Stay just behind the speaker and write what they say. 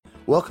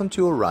Welcome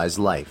to Arise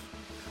Life,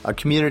 a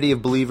community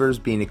of believers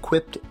being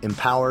equipped,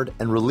 empowered,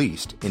 and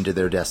released into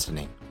their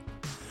destiny.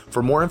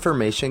 For more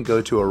information,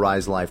 go to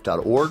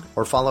ariselife.org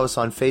or follow us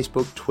on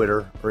Facebook,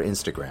 Twitter, or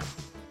Instagram.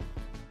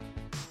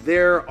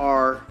 There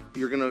are,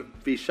 you're going to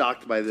be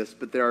shocked by this,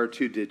 but there are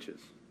two ditches.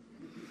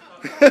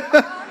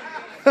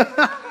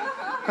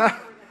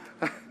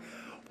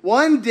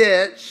 One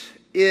ditch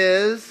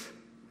is,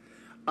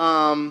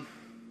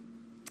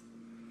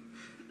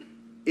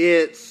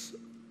 it's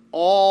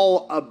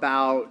all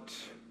about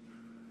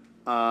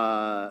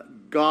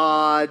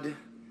God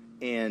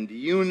and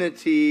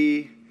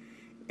unity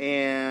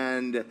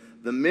and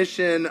the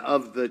mission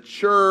of the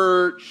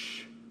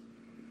church.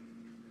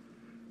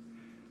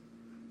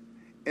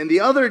 And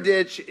the other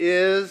ditch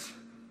is,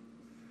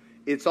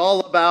 it's all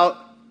about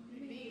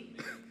me.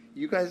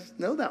 You guys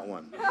know that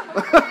one.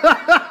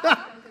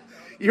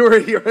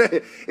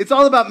 It's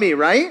all about me,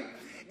 right?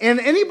 And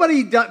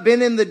anybody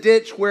been in the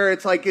ditch where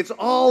it's like, it's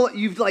all,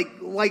 you've like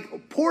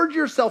poured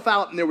yourself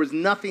out and there was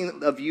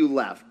nothing of you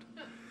left.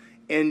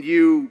 And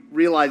you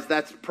realize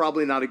that's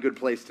probably not a good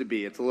place to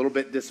be. It's a little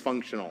bit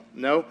dysfunctional,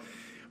 no?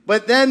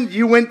 But then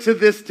you went to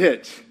this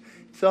ditch.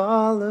 It's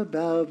all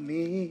about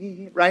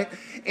me, right?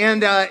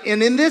 And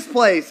in this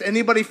place,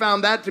 anybody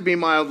found that to be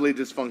mildly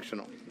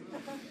dysfunctional?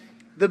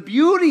 The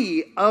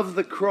beauty of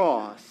the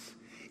cross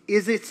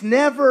is it's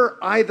never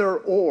either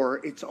or,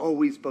 it's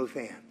always both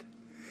and.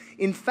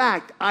 In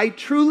fact, I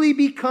truly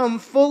become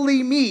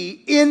fully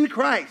me in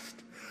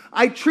Christ.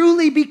 I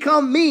truly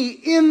become me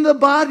in the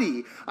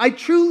body. I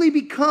truly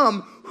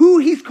become who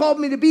he's called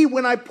me to be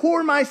when I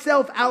pour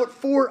myself out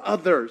for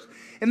others.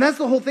 And that's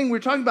the whole thing we're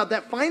talking about,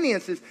 that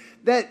finances,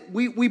 that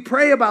we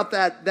pray about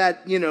that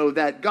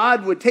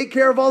God would take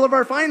care of all of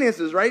our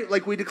finances, right?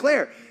 Like we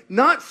declare.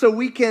 Not so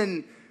we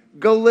can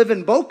go live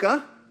in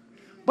Boca,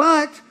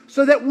 but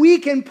so that we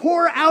can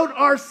pour out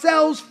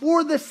ourselves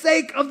for the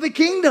sake of the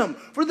kingdom,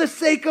 for the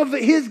sake of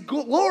his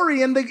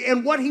glory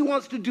and what he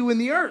wants to do in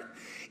the earth.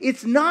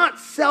 It's not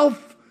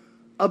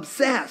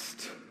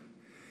self-obsessed.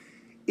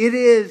 It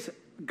is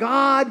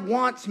God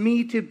wants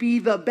me to be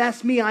the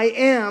best me I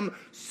am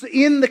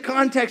in the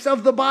context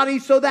of the body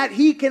so that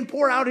he can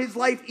pour out his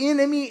life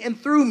in me and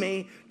through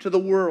me to the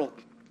world.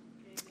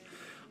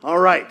 All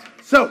right.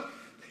 So,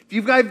 if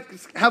you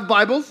guys have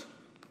Bibles,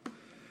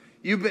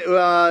 you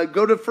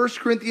go to 1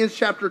 Corinthians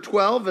chapter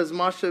 12, as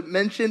Masha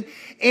mentioned.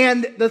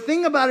 And the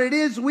thing about it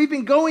is, we've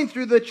been going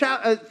through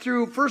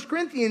through 1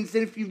 Corinthians,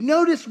 and if you've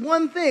noticed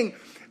one thing,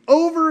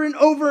 over and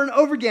over and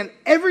over again,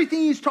 everything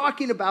he's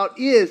talking about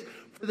is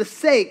for the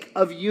sake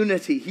of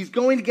unity. He's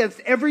going against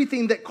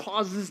everything that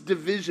causes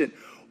division.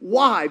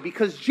 Why?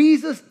 Because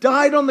Jesus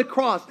died on the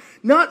cross,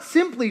 not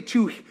simply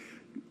to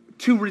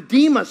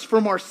redeem us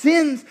from our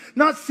sins,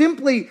 not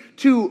simply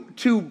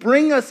to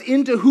bring us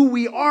into who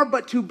we are,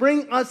 but to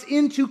bring us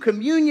into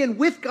communion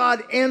with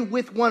God and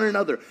with one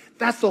another.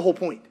 That's the whole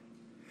point.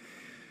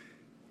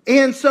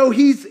 And so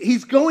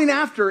he's going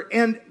after,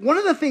 and one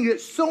of the things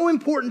that's so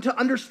important to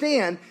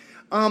understand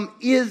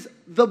is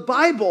the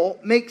Bible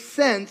makes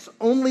sense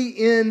only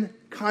in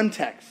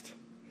context.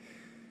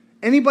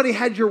 Anybody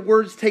had your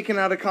words taken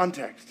out of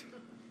context?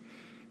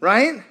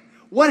 Right?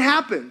 What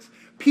happens?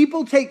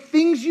 People take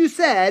things you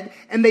said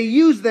and they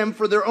use them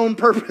for their own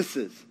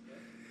purposes.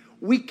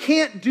 We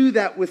can't do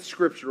that with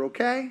Scripture,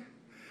 okay?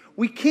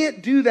 We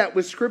can't do that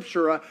with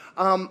Scripture.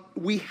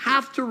 We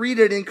have to read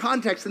it in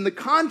context. And the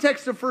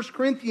context of 1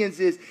 Corinthians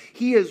is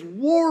he is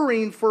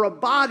warring for a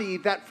body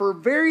that for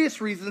various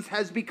reasons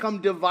has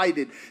become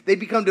divided. They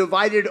become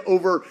divided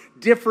over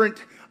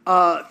different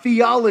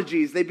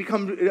theologies. They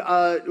become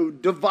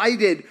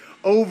divided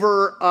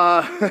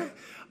over,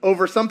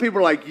 over some people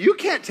are like, you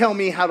can't tell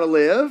me how to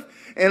live.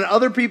 And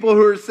other people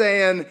who are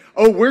saying,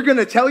 oh, we're going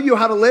to tell you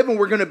how to live and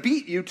we're going to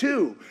beat you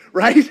too,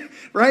 right?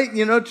 Right?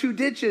 You know, two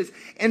ditches.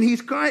 And he's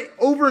crying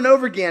over and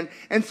over again.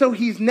 And so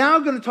he's now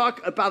going to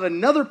talk about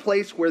another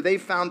place where they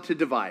found to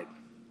divide.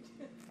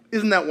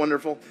 Isn't that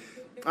wonderful?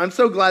 I'm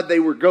so glad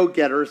they were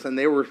go-getters and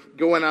they were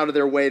going out of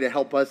their way to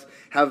help us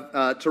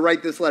have to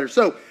write this letter.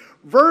 So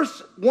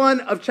verse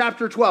 1 of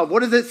chapter 12, what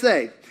does it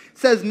say? It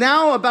says,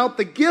 now about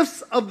the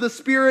gifts of the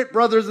Spirit,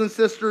 brothers and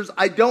sisters,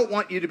 I don't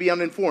want you to be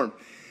uninformed.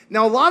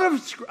 Now, a lot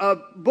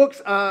of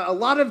books, a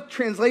lot of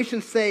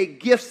translations say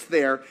gifts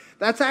there.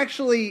 That's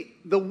actually,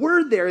 the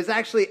word there is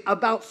actually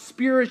about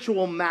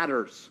spiritual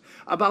matters,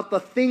 about the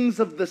things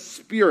of the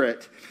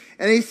Spirit.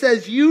 And he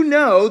says, you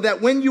know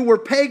that when you were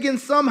pagan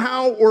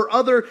somehow or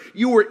other,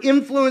 you were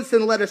influenced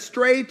and led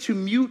astray to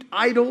mute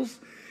idols.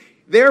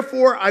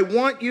 Therefore, I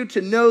want you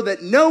to know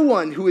that no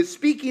one who is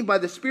speaking by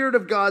the Spirit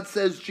of God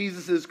says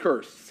Jesus is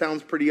cursed.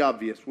 Sounds pretty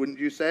obvious, wouldn't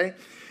you say?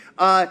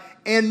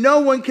 And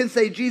no one can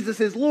say Jesus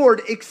is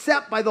Lord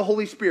except by the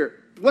Holy Spirit.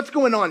 What's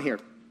going on here?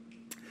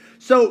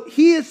 So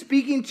he is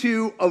speaking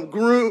to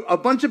a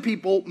bunch of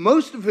people,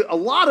 a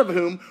lot of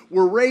whom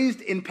were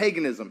raised in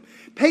paganism.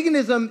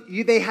 Paganism,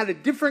 they had a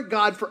different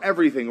God for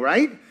everything,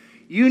 right?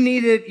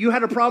 You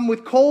had a problem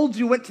with colds,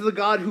 you went to the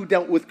God who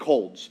dealt with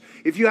colds.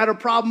 If you had a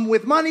problem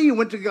with money, you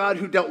went to God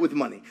who dealt with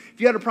money. If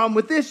you had a problem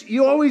with this,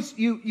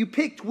 you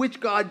picked which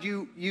God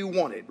you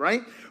wanted,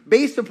 right?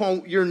 Based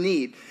upon your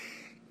need.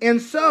 And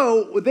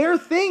so their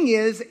thing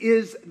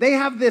is they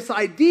have this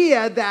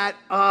idea that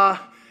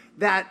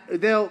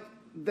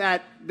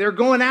they're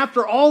going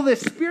after all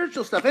this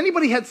spiritual stuff.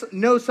 Anybody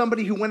know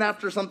somebody who went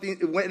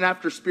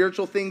after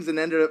spiritual things and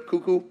ended up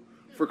cuckoo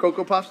for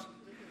Cocoa Puffs?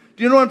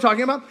 Do you know what I'm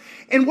talking about?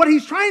 And what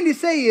he's trying to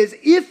say is,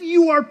 if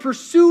you are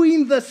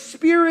pursuing the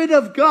Spirit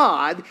of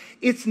God,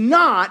 it's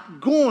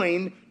not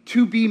going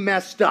to be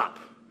messed up.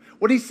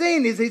 What he's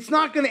saying is, it's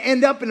not going to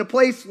end up in a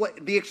place,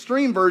 like the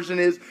extreme version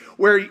is,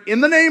 where in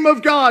the name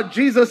of God,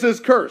 Jesus is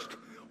cursed.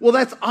 Well,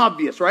 that's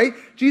obvious, right?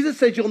 Jesus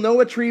said you'll know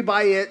a tree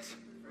by its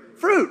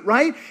fruit,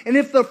 right? And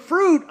if the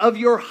fruit of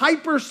your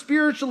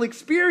hyper-spiritual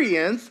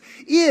experience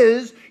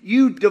is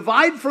you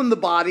divide from the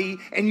body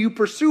and you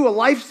pursue a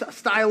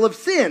lifestyle of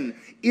sin,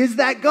 is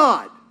that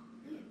God?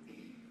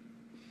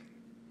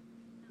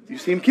 You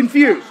seem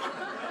confused.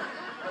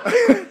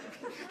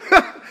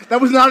 That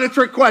was not a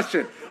trick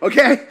question,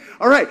 okay?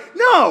 All right.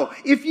 No,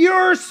 if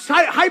your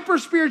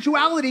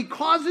hyper-spirituality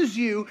causes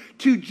you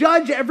to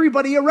judge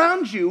everybody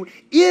around you,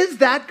 is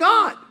that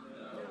God?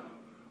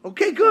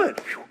 Okay, good.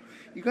 Whew.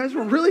 You guys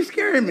were really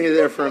scaring me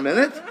there for a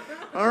minute.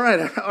 All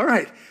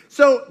right.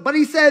 So, but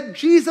he said,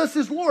 Jesus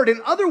is Lord.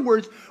 In other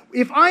words,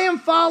 if I am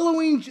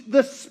following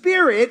the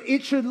Spirit,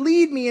 it should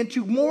lead me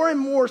into more and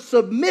more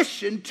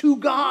submission to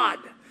God,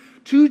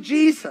 to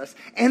Jesus,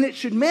 and it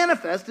should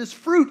manifest as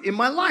fruit in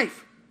my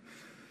life.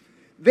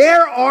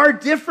 There are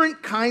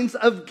different kinds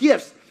of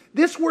gifts.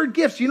 This word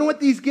gifts, you know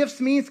what these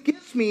gifts means?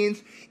 Gifts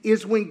means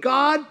is when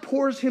God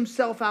pours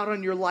himself out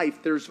on your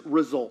life, there's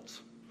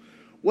results.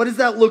 What does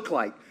that look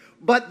like?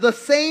 But the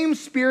same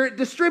Spirit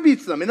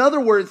distributes them. In other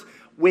words,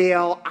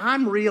 well,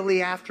 I'm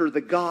really after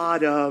the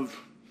God of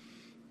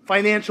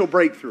financial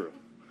breakthrough.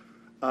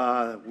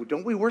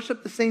 Don't we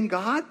worship the same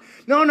God?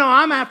 No,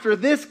 I'm after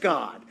this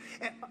God.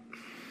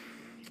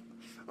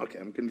 Okay,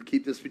 I'm going to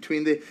keep this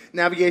between the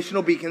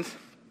navigational beacons.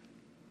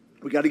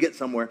 We got to get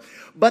somewhere.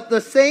 But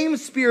the same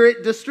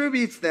Spirit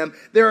distributes them.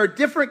 There are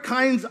different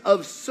kinds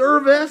of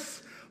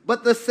service,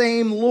 but the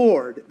same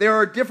Lord. There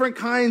are different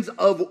kinds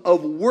of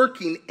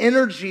working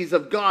energies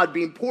of God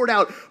being poured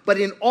out, but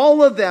in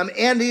all of them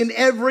and in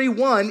every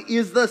one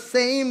is the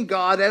same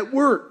God at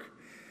work.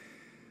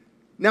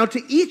 Now,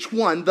 to each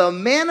one, the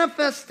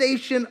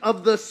manifestation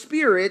of the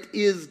Spirit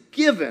is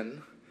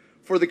given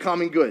for the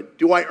common good.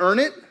 Do I earn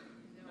it?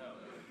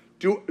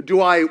 No.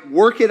 Do I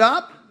work it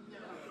up? No.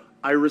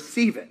 I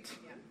receive it.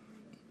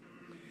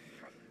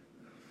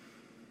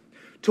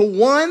 To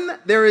one,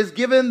 there is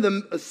given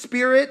the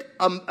Spirit,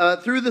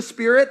 through the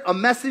Spirit, a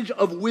message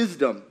of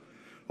wisdom,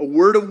 a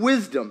word of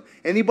wisdom.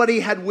 Anybody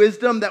had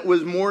wisdom that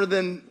was more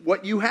than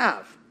what you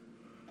have,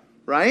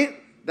 right?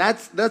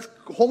 That's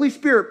Holy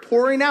Spirit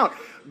pouring out.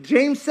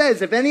 James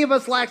says, if any of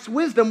us lacks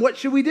wisdom, what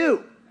should we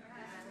do?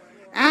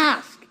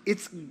 Ask.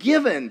 It's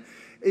given.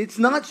 It's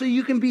not so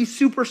you can be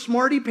super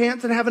smarty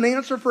pants and have an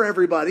answer for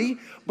everybody,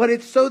 but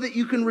it's so that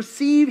you can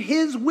receive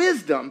his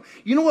wisdom.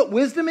 You know what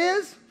wisdom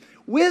is?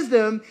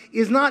 Wisdom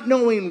is not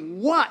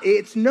knowing what,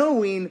 it's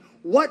knowing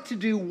what to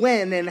do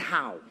when and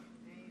how.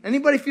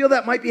 Anybody feel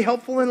that might be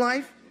helpful in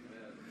life?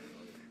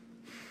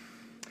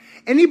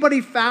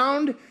 Anybody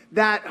found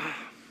that,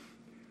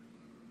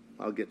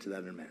 I'll get to that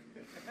in a minute.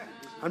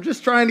 I'm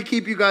just trying to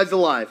keep you guys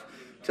alive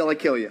till I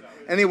kill you.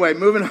 Anyway,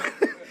 moving on.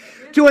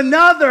 To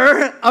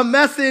another, a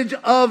message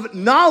of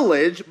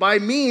knowledge by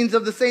means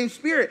of the same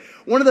Spirit.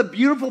 One of the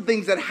beautiful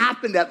things that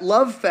happened at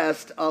Love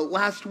Fest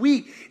last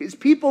week is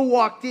people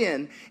walked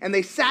in and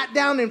they sat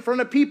down in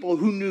front of people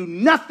who knew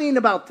nothing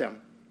about them.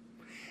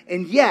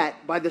 And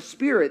yet, by the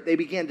Spirit, they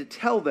began to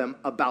tell them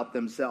about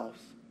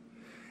themselves.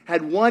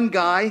 Had one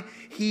guy,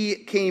 he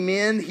came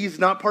in, he's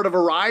not part of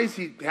Arise,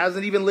 he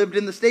hasn't even lived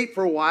in the state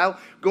for a while,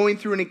 going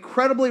through an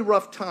incredibly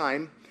rough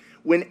time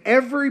when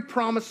every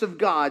promise of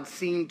God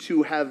seemed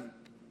to have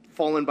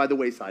fallen by the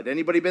wayside.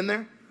 Anybody been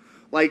there?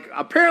 Like,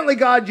 apparently,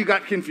 God, you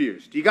got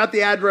confused. You got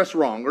the address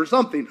wrong or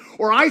something.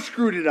 Or I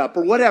screwed it up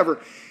or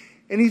whatever.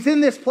 And he's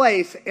in this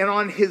place, and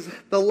on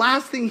the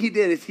last thing he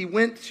did is he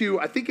went to,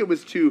 I think it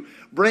was to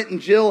Brent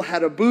and Jill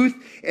had a booth,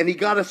 and he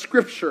got a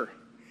scripture.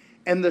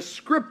 And the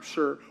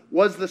scripture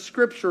was the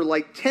scripture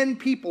like 10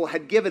 people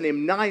had given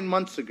him 9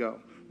 months ago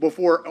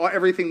before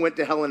everything went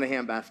to hell in a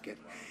handbasket.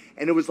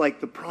 And it was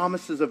like the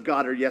promises of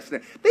God are yes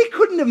and no. They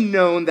couldn't have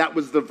known that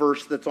was the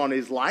verse that's on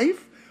his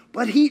life.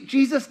 But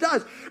Jesus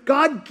does.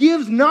 God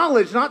gives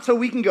knowledge, not so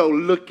we can go,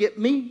 look at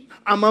me,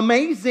 I'm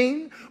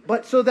amazing,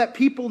 but so that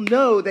people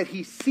know that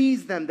he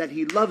sees them, that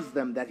he loves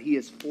them, that he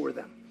is for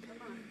them.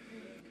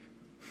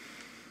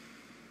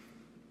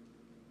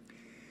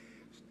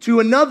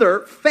 To another,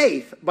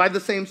 faith by the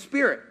same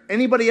Spirit.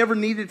 Anybody ever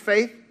needed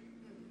faith?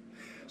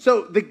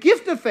 So the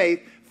gift of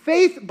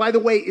faith, by the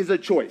way, is a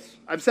choice.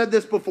 I've said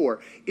this before.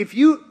 If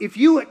you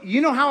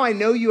know how I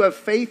know you have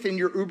faith in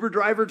your Uber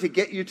driver to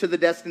get you to the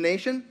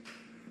destination?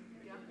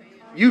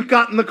 You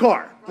got in the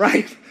car,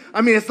 right?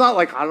 I mean, it's not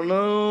like, I don't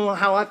know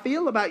how I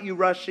feel about you,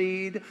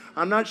 Rashid.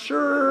 I'm not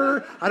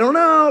sure. I don't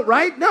know,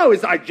 right? No,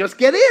 it's I just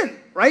get in,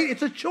 right?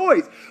 It's a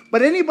choice.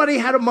 But anybody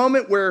had a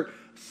moment where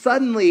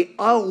suddenly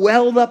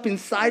welled up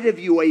inside of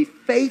you a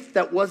faith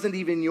that wasn't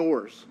even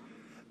yours?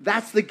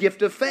 That's the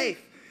gift of faith.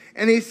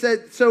 And he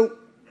said, so,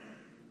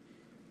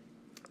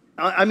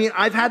 I mean,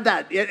 I've had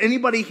that.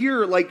 Anybody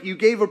here, like you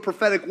gave a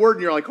prophetic word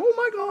and you're like, oh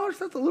my gosh,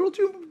 that's a little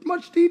too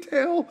much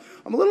detail.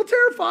 I'm a little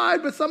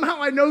terrified, but somehow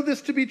I know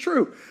this to be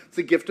true. It's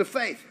a gift of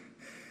faith.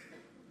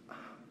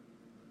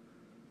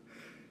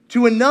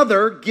 To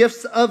another,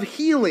 gifts of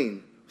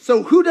healing.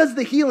 So who does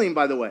the healing,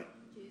 by the way?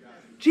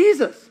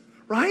 Jesus,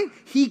 right?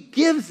 He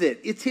gives it.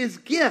 It's his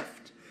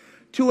gift.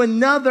 To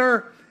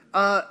another,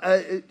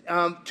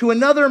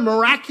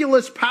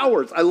 miraculous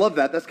powers. I love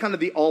that. That's kind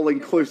of the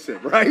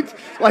all-inclusive, right?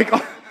 Like,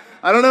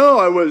 I don't know,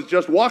 I was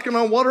just walking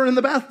on water in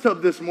the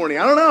bathtub this morning.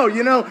 I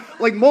don't know,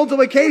 like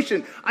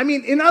multiplication. I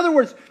mean, in other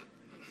words,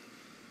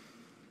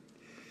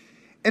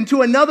 and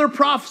to another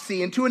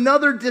prophecy, and to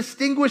another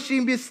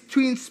distinguishing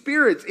between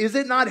spirits. Is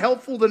it not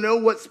helpful to know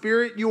what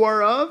spirit you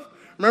are of?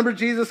 Remember,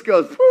 Jesus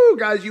goes, whew,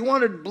 guys, you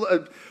want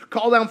to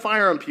call down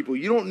fire on people.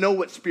 You don't know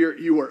what spirit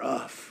you are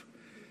of.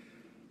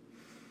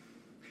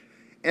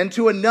 And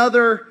to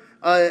another,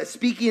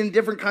 speaking in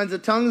different kinds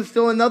of tongues,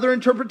 still another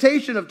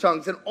interpretation of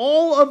tongues. And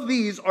all of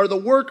these are the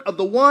work of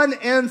the one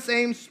and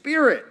same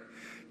Spirit.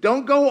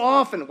 Don't go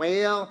off and,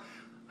 well,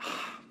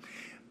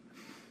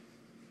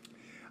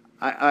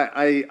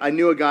 I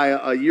knew a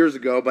guy years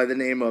ago by the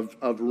name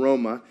of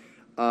Roma,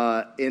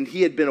 and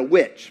he had been a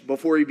witch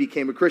before he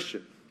became a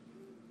Christian.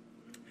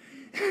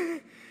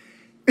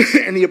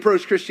 And he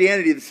approached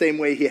Christianity the same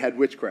way he had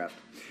witchcraft.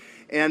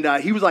 And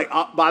he was like,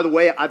 by the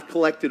way, I've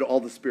collected all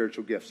the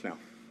spiritual gifts now.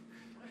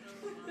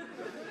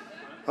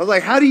 I was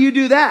like, how do you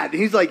do that?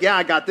 And he's like, yeah,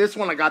 I got this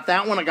one, I got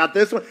that one, I got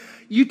this one.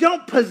 You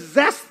don't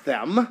possess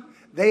them.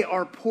 They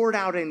are poured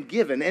out and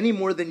given any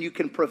more than you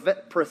can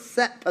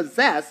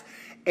possess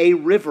a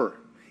river.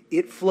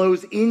 It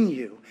flows in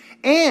you.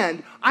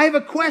 And I have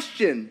a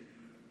question.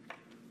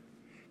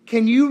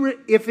 Can you,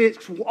 if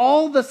it's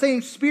all the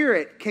same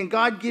Spirit, can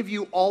God give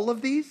you all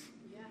of these?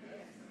 Yes.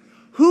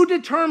 Who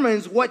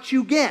determines what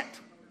you get?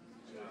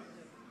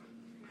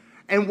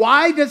 And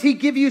why does he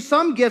give you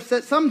some gifts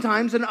at some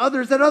times and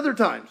others at other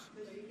times?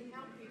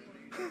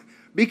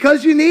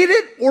 Because you need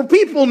it or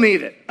people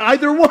need it.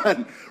 Either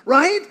one,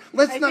 right?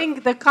 I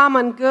think the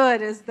common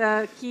good is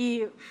the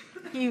key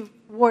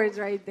words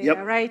right there, yep.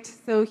 Right?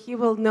 So he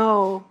will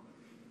know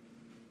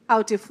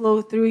how to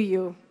flow through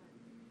you.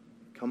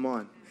 Come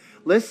on.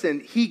 Listen,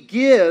 he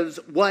gives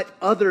what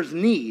others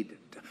need.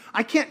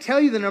 I can't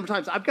tell you the number of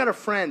times. I've got a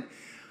friend.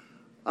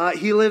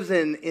 He lives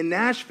in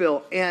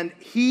Nashville, and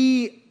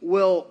I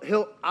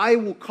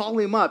will call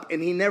him up,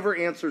 and he never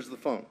answers the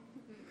phone.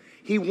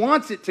 He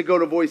wants it to go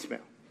to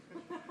voicemail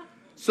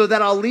so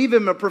that I'll leave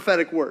him a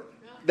prophetic word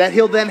that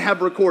he'll then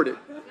have recorded.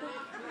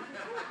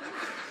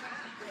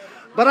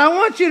 But I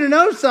want you to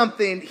know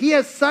something. He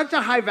has such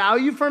a high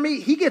value for me.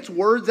 He gets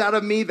words out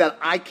of me that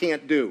I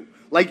can't do.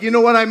 Like, you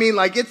know what I mean?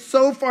 Like, it's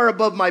so far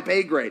above my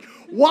pay grade.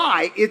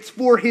 Why? It's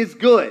for his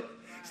good.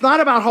 It's not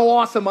about how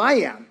awesome I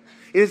am.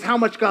 It is how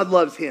much God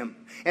loves him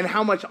and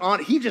how much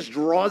on he just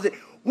draws it.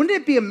 Wouldn't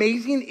it be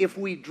amazing if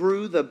we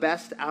drew the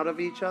best out of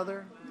each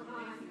other?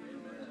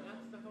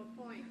 That's the whole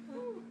point.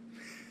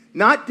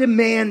 Not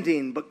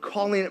demanding, but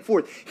calling it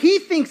forth. He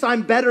thinks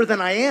I'm better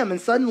than I am, and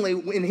suddenly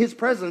in his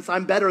presence,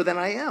 I'm better than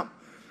I am.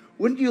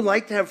 Wouldn't you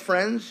like to have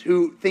friends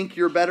who think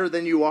you're better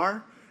than you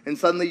are, and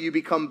suddenly you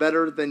become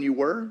better than you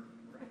were?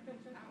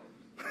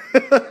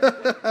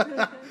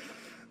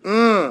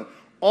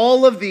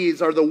 All of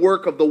these are the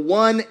work of the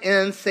one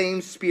and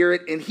same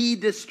Spirit, and he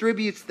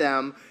distributes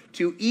them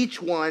to each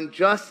one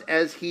just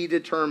as he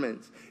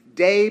determines,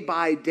 day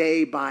by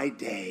day by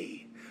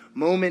day,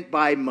 moment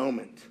by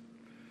moment.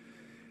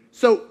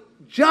 So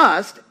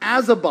just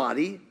as a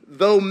body,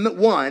 though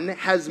one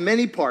has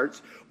many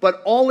parts,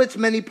 but all its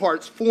many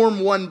parts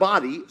form one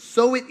body,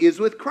 so it is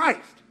with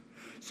Christ.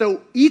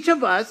 So each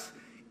of us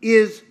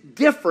is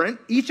different.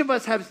 Each of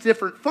us has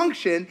different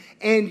function,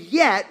 and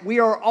yet we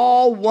are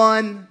all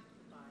one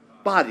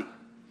body.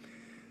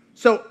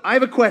 So I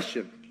have a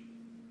question.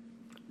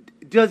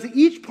 Does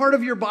each part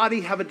of your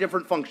body have a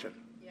different function?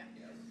 Yes.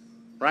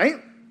 Right?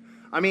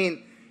 I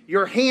mean,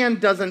 your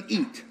hand doesn't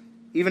eat,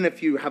 even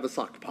if you have a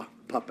sock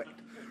puppet,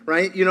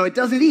 right? You know, it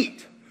doesn't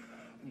eat.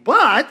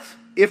 But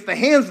if the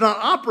hand's not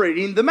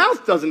operating, the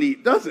mouth doesn't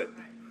eat, does it?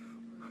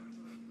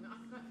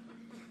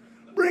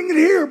 Bring it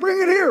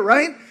here,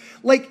 right?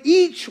 Like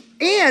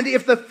and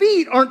if the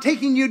feet aren't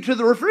taking you to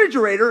the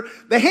refrigerator,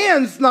 the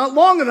hand's not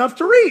long enough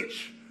to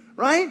reach,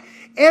 right?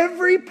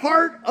 Every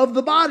part of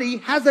the body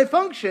has a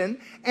function,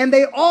 and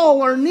they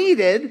all are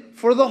needed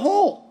for the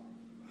whole.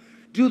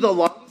 Do the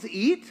lungs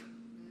eat?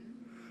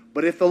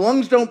 But if the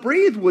lungs don't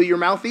breathe, will your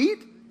mouth eat?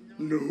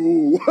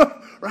 No,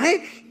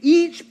 right?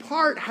 Each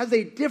part has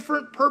a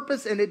different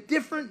purpose and a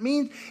different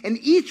means, and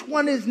each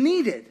one is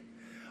needed.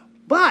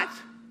 But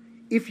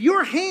if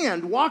your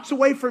hand walks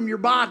away from your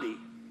body,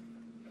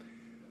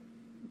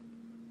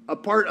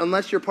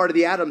 unless you're part of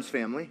the Addams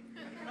family.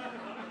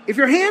 If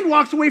your hand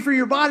walks away from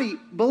your body,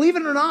 believe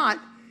it or not,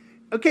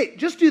 okay,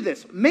 just do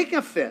this. Make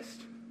a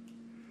fist.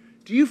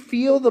 Do you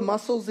feel the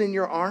muscles in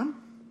your arm?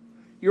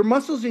 Your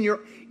muscles in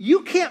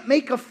you can't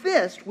make a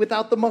fist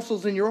without the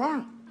muscles in your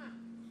arm.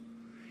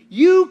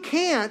 You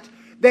can't.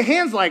 The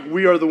hand's like,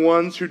 we are the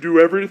ones who do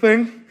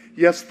everything.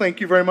 Yes, thank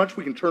you very much.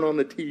 We can turn on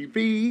the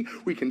TV.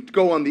 We can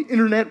go on the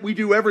internet. We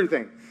do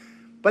everything.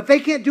 But they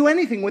can't do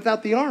anything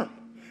without the arm.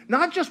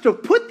 Not just to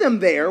put them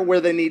there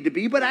where they need to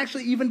be, but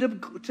actually even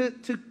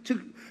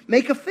to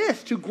make a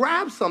fist, to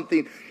grab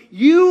something.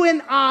 You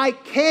and I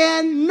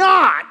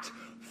cannot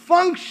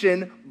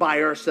function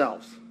by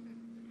ourselves.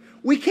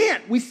 We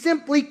can't. We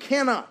simply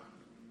cannot.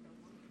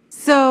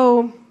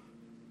 So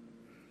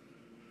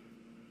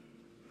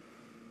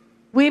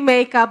we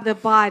make up the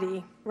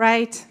body,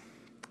 right?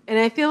 And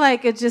I feel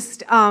like it's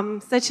just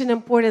such an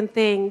important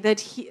thing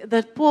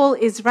that Paul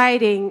is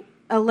writing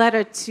a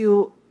letter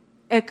to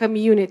a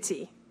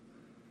community,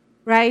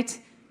 right?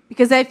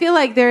 Because I feel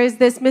like there is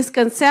this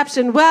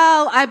misconception,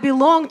 well, I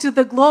belong to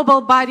the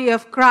global body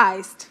of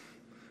Christ.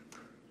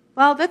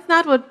 Well, that's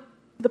not what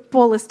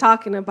Paul is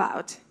talking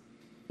about.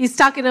 He's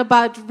talking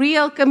about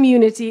real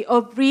community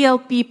of real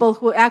people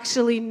who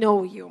actually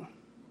know you,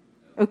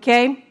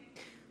 okay?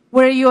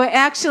 Where you are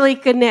actually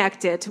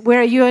connected,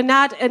 where you are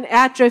not an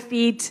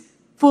atrophied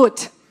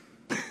foot,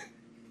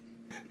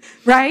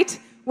 right?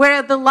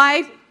 Where the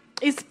life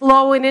is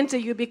flowing into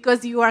you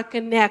because you are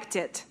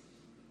connected,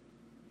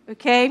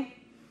 okay?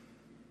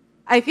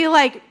 I feel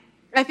like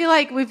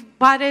we've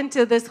bought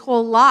into this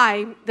whole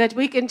lie that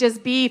we can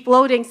just be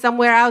floating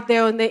somewhere out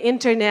there on the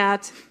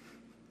internet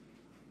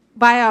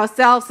by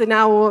ourselves and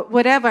our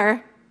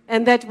whatever,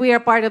 and that we are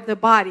part of the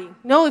body.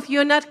 No, if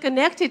you're not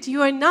connected,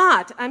 you are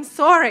not. I'm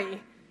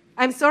sorry.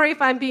 I'm sorry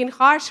if I'm being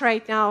harsh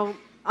right now.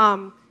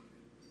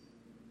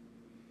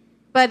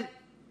 But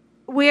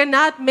we're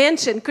not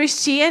mentioned.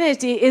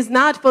 Christianity is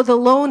not for the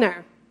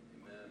loner.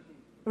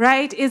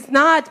 Right? It's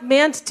not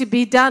meant to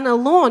be done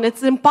alone.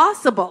 It's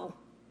impossible.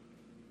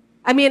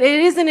 I mean, it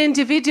is an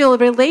individual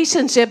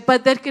relationship,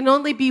 but that can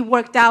only be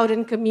worked out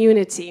in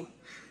community.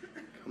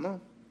 Come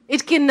on.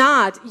 It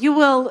cannot.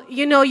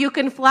 You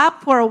can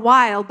flap for a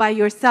while by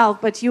yourself,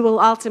 but you will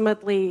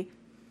ultimately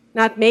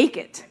not make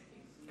it.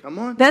 Come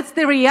on. That's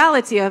the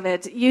reality of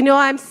it.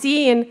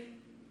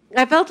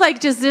 I felt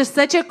like just there's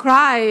such a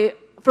cry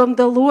from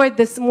the Lord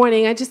this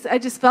morning. I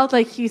just felt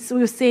like he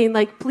was saying,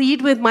 like,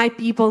 plead with my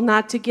people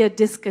not to get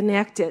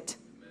disconnected.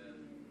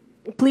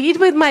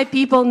 Plead with my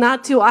people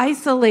not to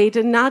isolate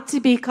and not to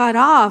be cut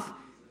off,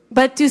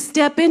 but to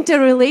step into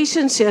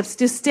relationships,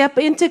 to step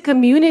into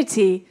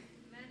community.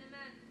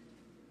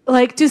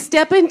 Like, to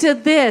step into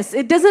this.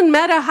 It doesn't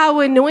matter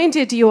how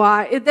anointed you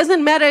are. It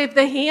doesn't matter if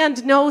the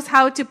hand knows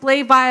how to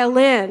play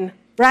violin,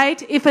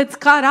 right? If it's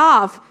cut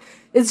off,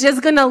 it's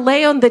just going to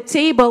lay on the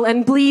table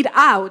and bleed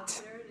out.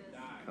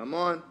 Come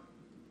on.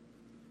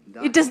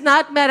 It does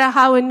not matter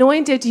how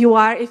anointed you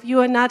are if you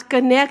are not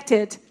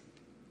connected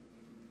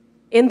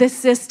in the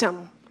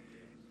system.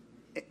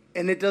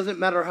 And it doesn't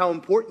matter how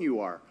important you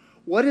are.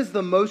 What is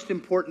the most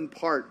important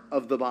part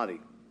of the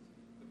body?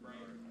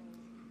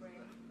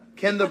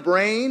 Can the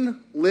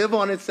brain live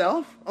on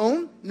itself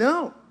own?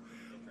 No.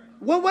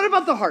 Well, what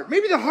about the heart?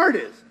 Maybe the heart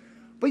is.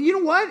 But you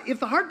know what? If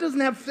the heart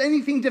doesn't have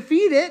anything to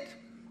feed it,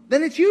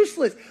 then it's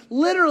useless.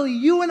 Literally,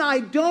 you and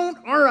I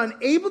are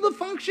unable to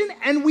function,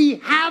 and we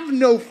have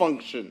no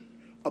function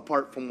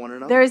apart from one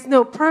another. There is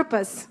no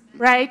purpose,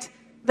 right?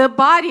 The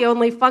body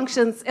only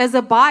functions as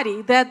a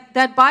body.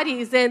 That body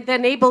is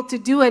then able to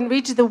do and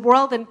reach the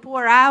world and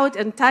pour out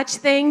and touch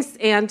things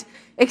and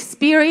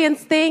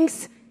experience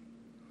things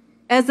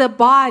as a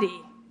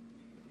body,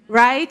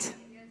 right?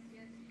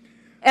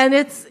 And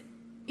it's,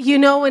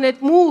 when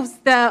it moves,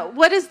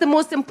 what is the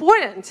most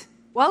important?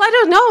 Well, I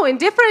don't know. In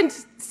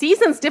different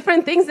seasons,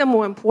 different things are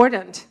more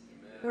important,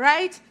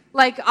 right?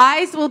 Like,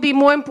 eyes will be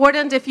more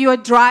important if you are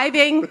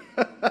driving,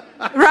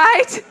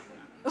 right?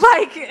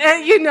 Like,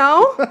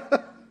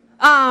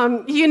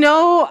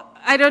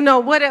 I don't know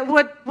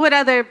what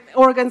other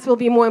organs will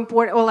be more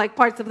important, or like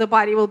parts of the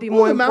body will be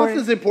more important. The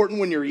mouth is important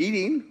when you're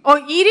eating.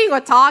 Or eating or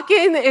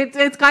talking,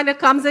 it kind of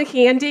comes in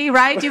handy,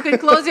 right? You can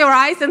close your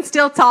eyes and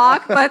still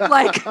talk, but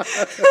like,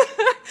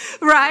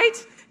 right?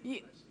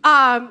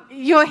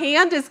 Your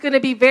hand is going to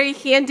be very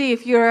handy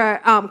if you're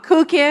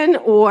cooking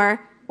or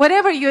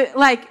whatever you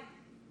like.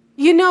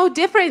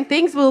 Different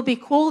things will be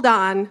called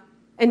on,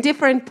 and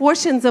different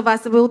portions of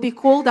us will be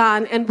called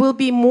on and will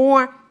be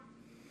more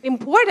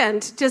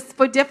important just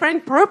for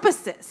different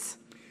purposes.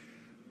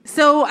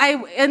 So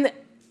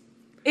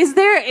is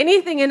there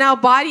anything in our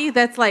body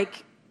that's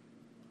like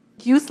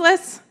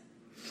useless?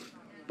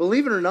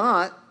 Believe it or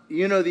not,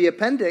 the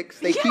appendix,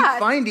 they keep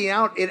finding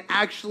out it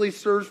actually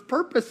serves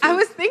purposes. I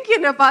was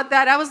thinking about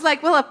that. I was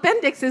like, well,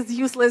 appendix is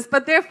useless,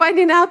 but they're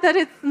finding out that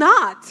it's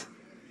not.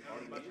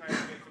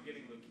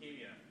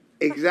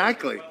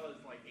 Exactly.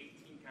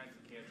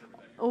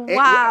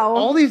 Wow.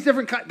 All these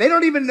different kinds. They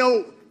don't even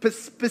know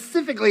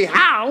specifically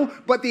how,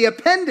 but the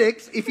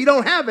appendix, if you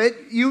don't have it,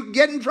 you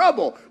get in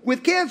trouble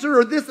with cancer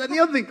or this and the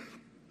other thing.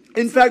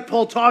 In fact,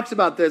 Paul talks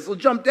about this. We'll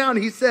jump down.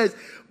 He says,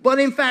 but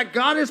in fact,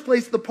 God has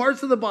placed the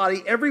parts of the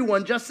body,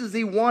 everyone, just as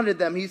he wanted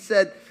them. He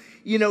said,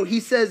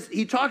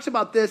 he talks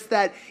about this,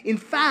 that in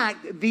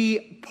fact, the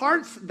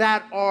parts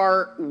that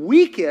are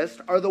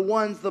weakest are the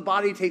ones the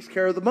body takes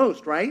care of the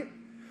most, right?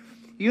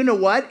 You know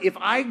what? If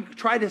I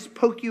try to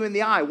poke you in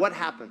the eye, what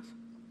happens?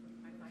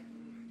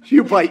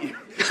 You bite you.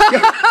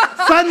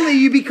 Suddenly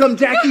you become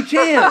Jackie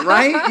Chan,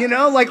 right?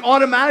 Like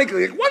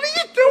automatically. Like, what are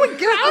you doing?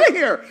 Get out of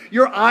here.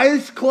 Your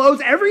eyes close.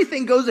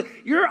 Everything goes.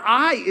 Your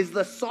eye is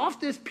the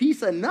softest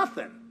piece of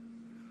nothing.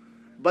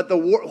 But the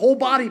whole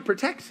body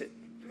protects it.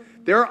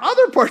 There are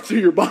other parts of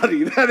your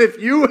body that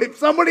if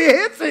somebody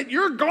hits it,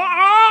 you're going,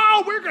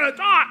 oh, we're going to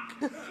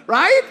talk.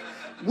 Right?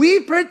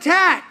 We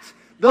protect.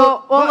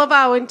 All of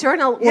our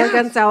internal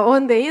organs are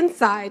on the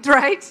inside,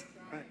 right?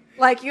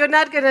 Like, you're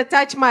not going to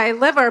touch my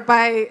liver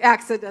by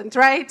accident,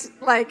 right?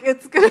 Like,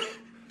 it's going to...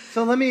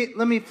 So let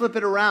me flip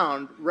it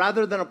around.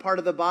 Rather than a part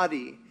of the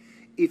body,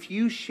 if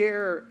you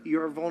share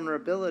your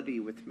vulnerability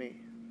with me,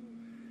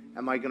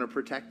 am I going to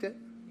protect it?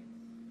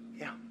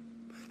 Yeah.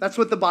 That's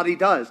what the body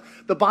does.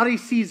 The body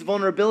sees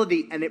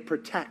vulnerability and it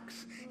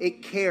protects.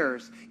 It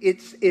cares. It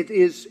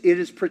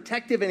is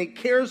protective and it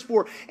cares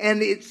for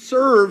and it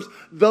serves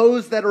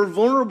those that are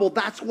vulnerable.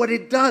 That's what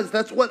it does.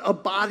 That's what a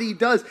body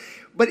does.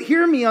 But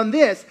hear me on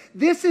this.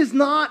 This is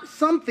not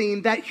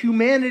something that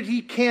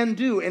humanity can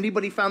do.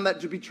 Anybody found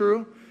that to be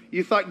true?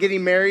 You thought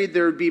getting married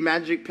there would be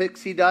magic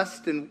pixie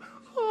dust and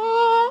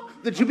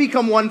that you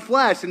become one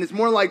flesh, and it's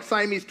more like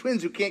Siamese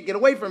twins who can't get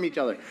away from each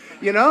other,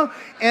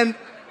 And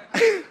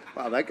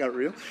wow, that got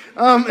real.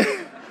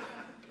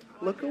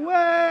 Look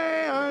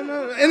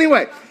away.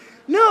 Anyway,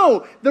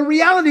 no. The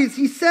reality is,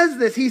 he says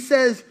this. He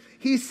says.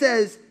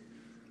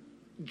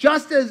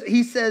 Just as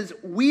he says,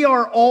 we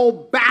are all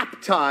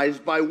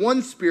baptized by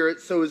one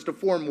Spirit so as to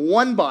form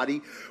one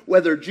body,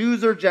 whether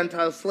Jews or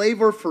Gentiles, slave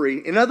or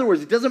free. In other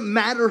words, it doesn't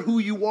matter who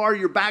you are,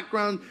 your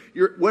background,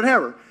 your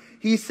whatever.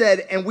 He said,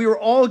 and we were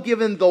all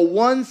given the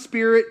one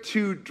Spirit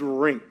to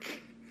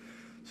drink.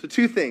 So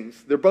two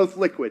things. They're both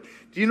liquid.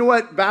 Do you know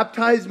what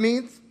baptized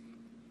means?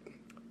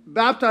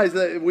 Baptized,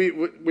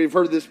 we've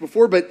heard this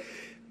before, but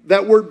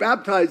that word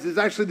baptized is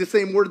actually the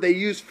same word they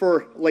use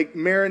for like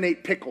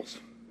marinate pickles.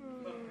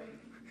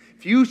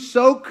 If you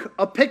soak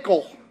a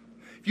pickle,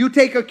 if you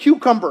take a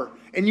cucumber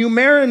and you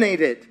marinate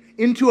it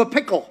into a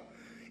pickle,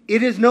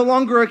 it is no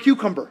longer a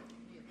cucumber,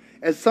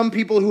 as some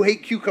people who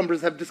hate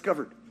cucumbers have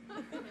discovered.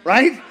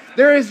 Right?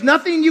 There is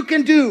nothing you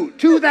can do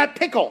to that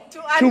pickle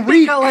to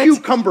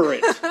re-cucumber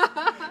it.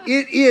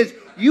 It is,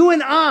 you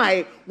and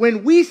I,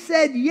 when we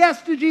said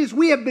yes to Jesus,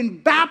 we have been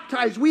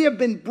baptized. We have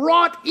been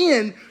brought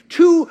in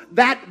to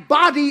that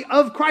body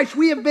of Christ.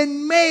 We have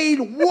been made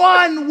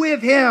one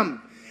with him.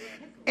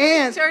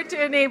 And turn to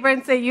your neighbor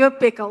and say, you're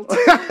pickled. No,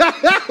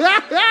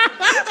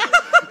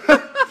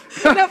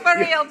 for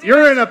real.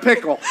 You're in a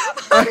pickle.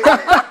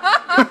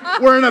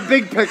 We're in a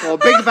big pickle, a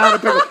big vat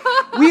of pickle.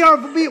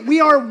 We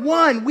are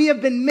one. We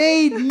have been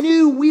made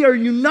new. We are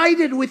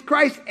united with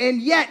Christ. And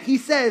yet, he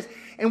says,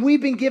 and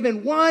we've been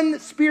given one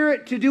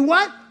Spirit to do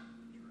what?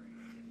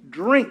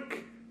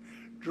 Drink.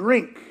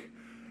 Drink.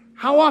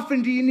 How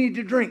often do you need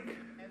to drink?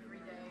 Every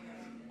day.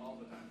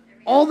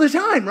 All the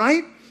time,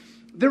 right?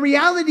 The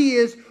reality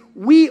is,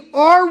 we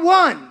are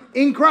one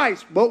in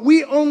Christ, but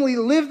we only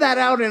live that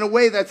out in a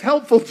way that's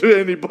helpful to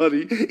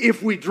anybody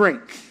if we drink.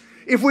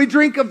 If we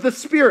drink of the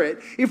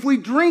Spirit, if we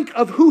drink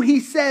of who he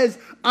says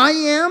I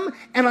am,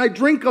 and I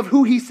drink of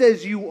who he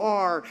says you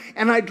are,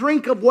 and I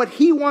drink of what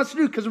he wants to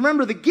do. Because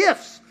remember, the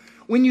gifts,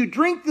 when you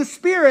drink the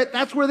Spirit,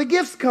 that's where the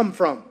gifts come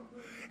from.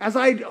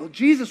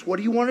 Jesus, what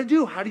do you want to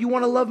do? How do you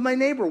want to love my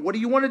neighbor? What do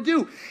you want to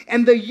do?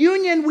 And the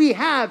union we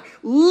have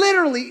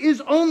literally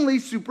is only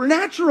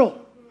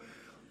supernatural.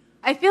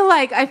 I feel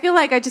like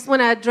I just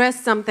want to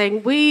address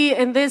something. We,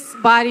 in this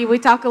body, we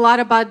talk a lot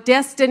about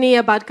destiny,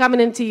 about coming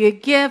into your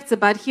gifts,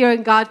 about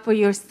hearing God for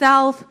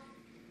yourself.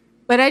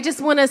 But I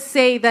just want to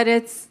say that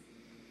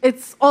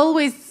it's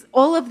always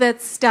all of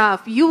that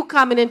stuff, you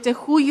coming into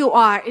who you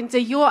are,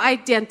 into your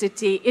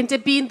identity, into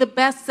being the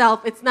best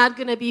self, it's not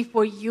going to be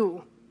for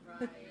you.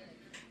 Right.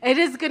 It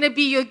is going to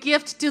be your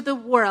gift to the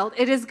world.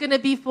 It is going to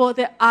be for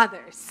the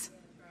others.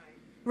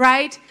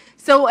 Right?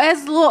 So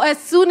as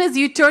soon as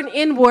you turn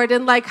inward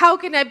and like, how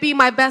can I be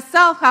my best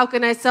self? How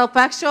can I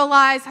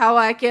self-actualize?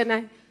 How can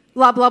I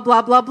blah, blah,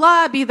 blah, blah,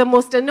 blah, be the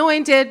most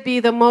anointed,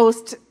 be the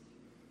most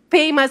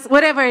famous,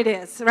 whatever it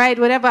is, right?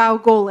 Whatever our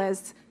goal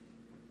is.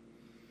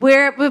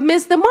 We've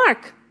missed the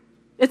mark.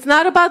 It's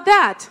not about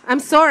that. I'm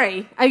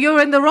sorry.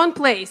 You're in the wrong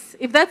place.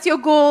 If that's your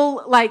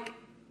goal, like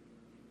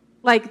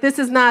this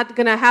is not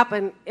going to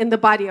happen in the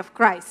body of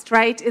Christ,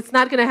 right? It's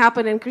not going to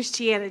happen in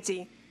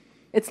Christianity.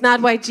 It's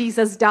not why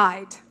Jesus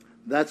died.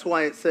 That's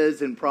why it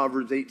says in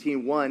Proverbs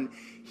 18:1,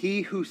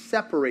 he who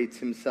separates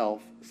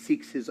himself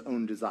seeks his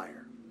own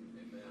desire.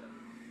 Amen.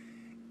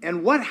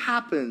 And what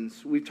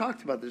happens, we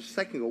talked about this a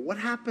second ago, what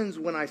happens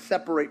when I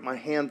separate my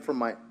hand from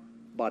my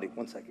body.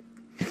 1 second.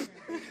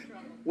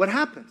 What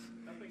happens?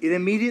 It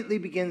immediately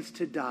begins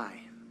to die.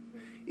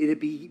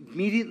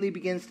 Immediately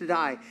begins to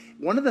die.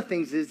 One of the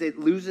things is it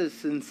loses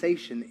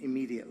sensation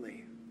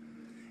immediately.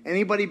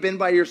 Anybody been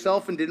by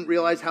yourself and didn't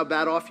realize how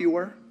bad off you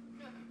were?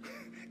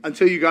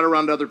 Until you got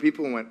around other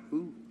people and went,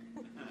 ooh.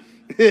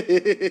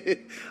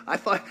 I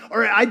thought, all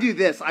right, I do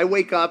this. I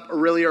wake up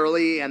really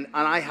early and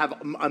I have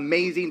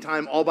amazing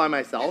time all by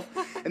myself.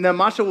 And then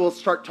Masha will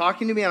start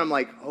talking to me and I'm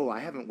like, oh, I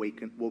haven't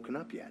woken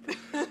up yet.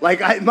 Like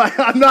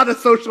I'm not a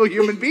social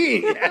human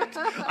being yet.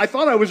 I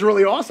thought I was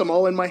really awesome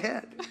all in my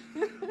head.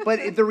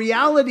 But the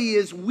reality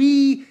is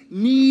we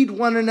need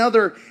one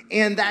another,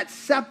 and that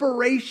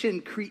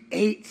separation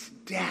creates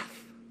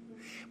death.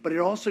 But it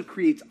also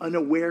creates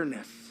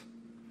unawareness.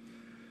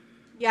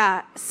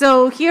 Yeah,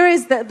 so here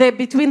is the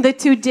between the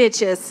two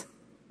ditches,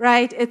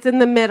 right? It's in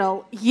the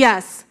middle.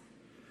 Yes,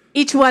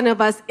 each one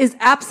of us is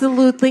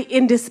absolutely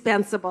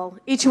indispensable.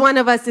 Each one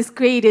of us is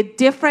created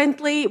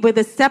differently, with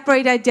a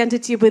separate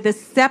identity, with a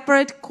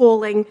separate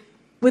calling,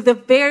 with a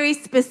very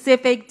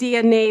specific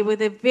DNA,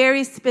 with a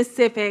very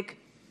specific,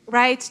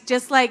 right?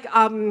 Just like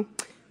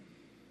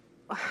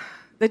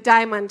the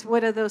diamond.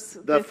 What are those?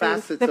 The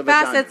facets the of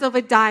facets of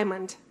a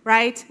diamond,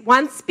 right?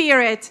 One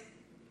spirit,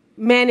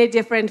 many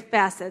different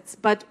facets,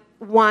 but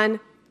one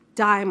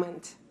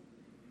diamond,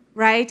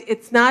 right?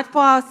 It's not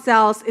for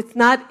ourselves. It's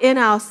not in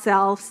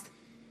ourselves.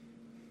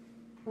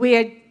 We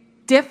are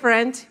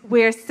different.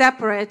 We are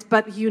separate,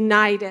 but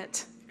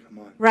united,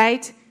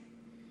 right?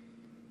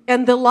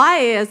 And the lie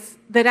is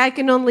that I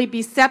can only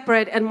be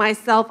separate and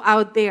myself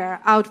out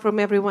there, out from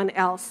everyone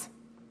else,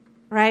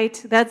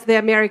 right? That's the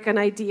American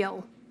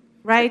ideal,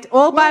 right?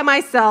 All by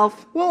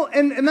myself. Well,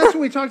 and that's what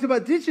we talked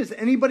about ditches.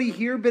 Anybody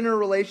here been in a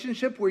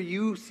relationship where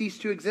you cease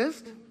to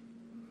exist?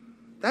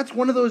 That's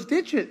one of those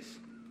ditches.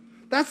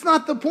 That's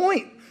not the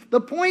point.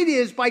 The point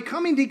is, by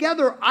coming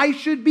together, I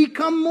should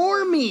become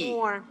more me.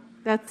 More.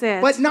 That's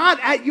it. But not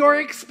at your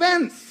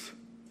expense,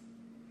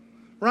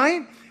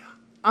 right?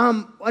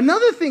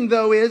 Another thing,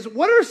 though, is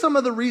what are some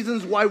of the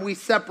reasons why we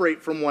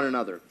separate from one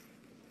another?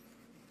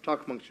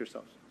 Talk amongst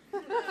yourselves.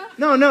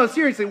 No,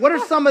 seriously. What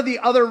are some of the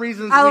other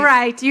reasons? All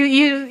right. You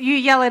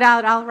yell it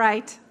out. All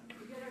right.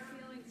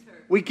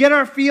 We get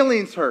our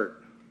feelings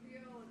hurt.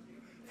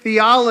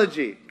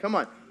 Theology. Come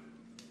on.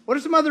 What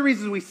are some other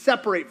reasons we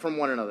separate from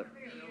one another?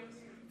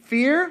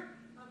 Fear?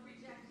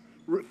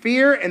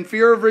 Fear and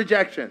fear of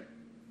rejection.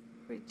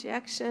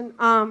 Rejection.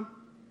 I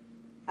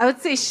would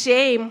say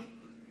shame.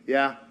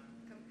 Yeah.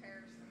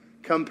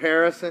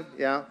 Comparison,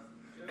 yeah.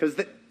 Because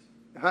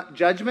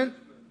judgment?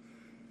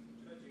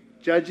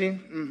 Judging,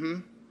 mm-hmm.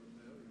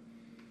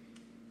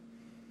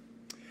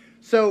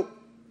 So,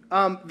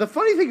 the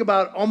funny thing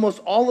about almost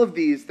all of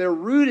these, they're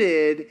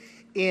rooted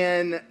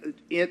in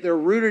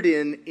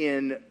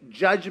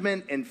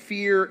judgment and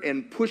fear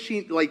and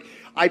pushing. Like,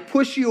 I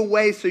push you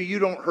away so you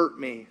don't hurt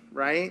me,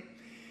 right?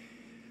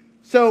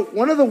 So,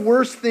 one of the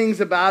worst things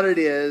about it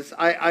is,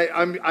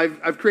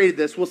 I've created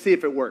this. We'll see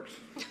if it works.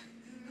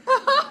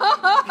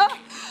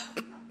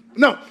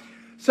 No.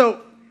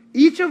 So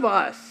each of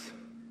us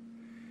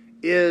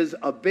is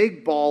a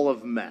big ball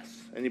of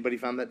mess. Anybody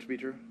found that to be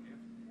true?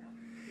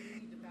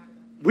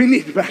 We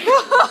need to back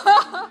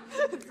up.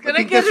 It's going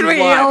to get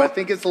real. I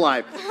think it's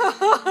live.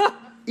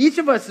 Each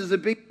of us is a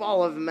big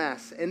ball of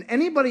mess. And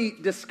anybody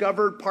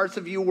discovered parts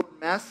of you were a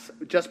mess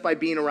just by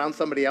being around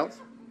somebody else?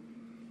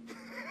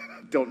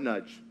 Don't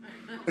nudge.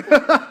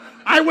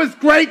 I was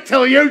great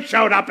till you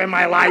showed up in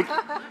my life.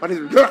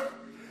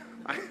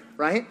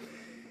 Right?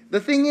 The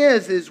thing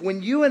is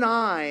when you and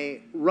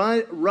I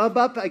rub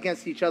up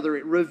against each other,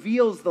 it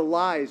reveals the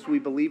lies we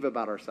believe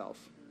about ourselves.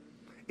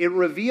 It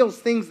reveals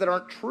things that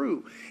aren't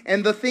true.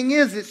 And the thing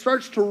is, it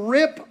starts to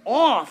rip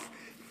off.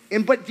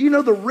 But do you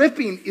know the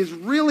ripping is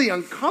really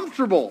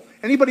uncomfortable?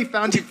 Anybody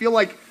found you feel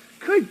like,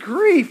 good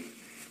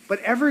grief. But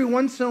every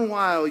once in a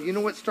while, you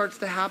know what starts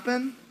to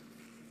happen?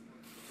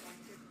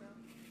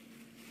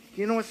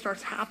 You know what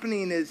starts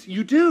happening is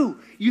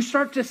you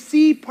start to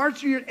see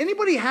parts of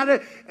anybody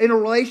had in a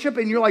relationship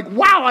and you're like,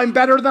 wow, I'm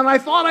better than I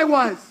thought I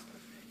was.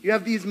 You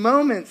have these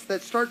moments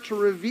that start to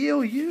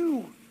reveal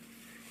you.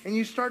 And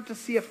you start to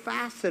see a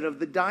facet of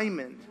the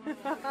diamond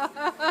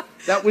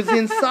that was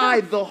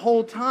inside the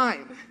whole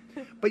time.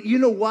 But you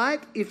know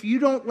what? If you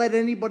don't let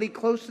anybody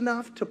close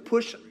enough to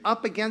push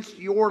up against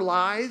your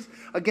lies,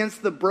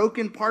 against the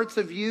broken parts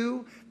of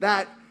you,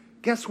 that,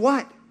 guess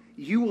what?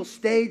 You will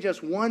stay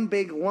just one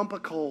big lump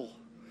of coal.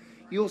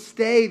 You'll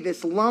stay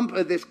this lump,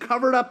 this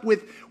covered up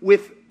with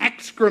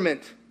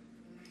excrement.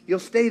 You'll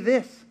stay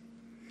this.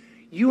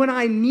 You and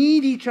I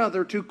need each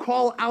other to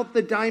call out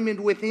the diamond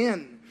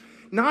within.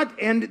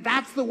 And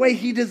that's the way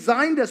he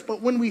designed us.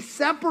 But when we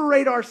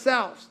separate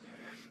ourselves,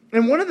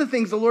 and one of the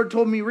things the Lord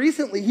told me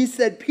recently, he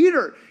said,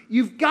 Peter,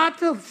 you've got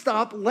to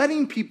stop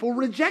letting people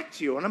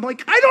reject you. And I'm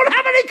like, I don't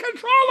have any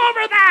control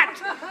over that.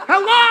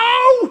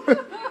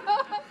 Hello?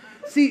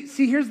 See,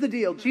 here's the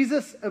deal.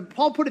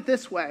 Paul put it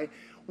this way.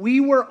 We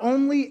were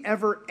only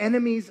ever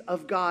enemies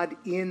of God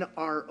in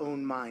our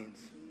own minds.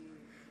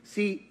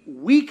 See,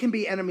 we can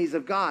be enemies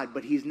of God,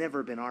 but he's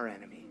never been our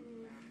enemy.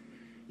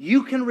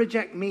 You can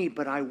reject me,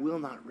 but I will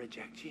not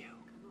reject you.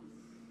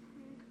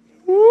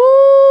 Woo!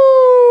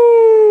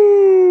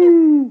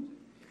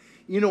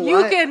 You know what?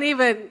 You can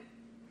even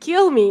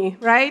kill me,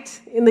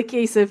 right? In the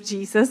case of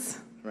Jesus.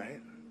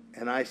 Right?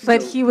 And I still...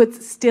 But he would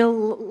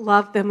still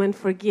love them and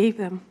forgave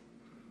them.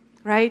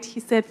 Right? He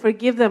said,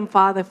 forgive them,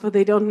 Father, for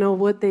they don't know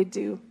what they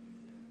do.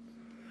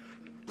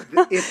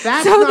 If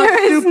that's So not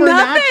there is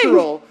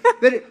supernatural,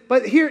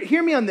 but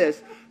hear me on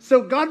this.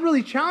 So God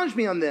really challenged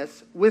me on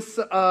this with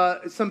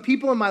some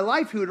people in my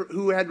life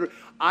who had,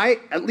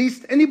 at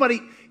least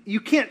anybody, you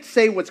can't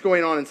say what's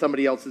going on in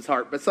somebody else's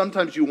heart, but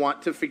sometimes you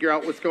want to figure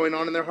out what's going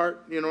on in their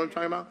heart. You know what I'm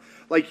talking about?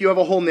 Like you have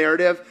a whole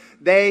narrative.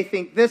 They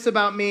think this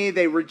about me.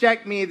 They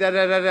reject me,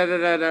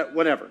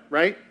 whatever,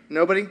 right?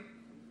 Nobody?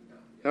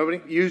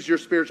 Use your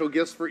spiritual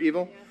gifts for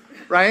evil,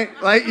 right?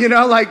 Like,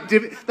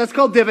 that's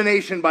called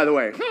divination, by the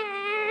way.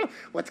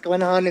 What's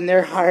going on in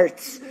their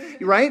hearts,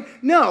 right?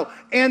 No,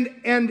 and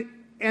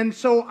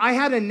so I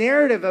had a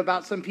narrative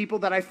about some people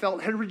that I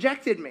felt had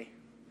rejected me.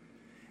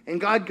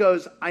 And God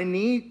goes,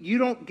 they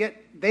don't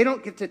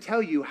get to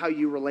tell you how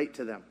you relate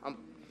to them.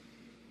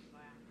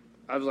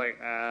 I was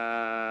like,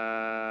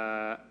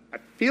 I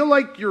feel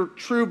like you're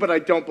true, but I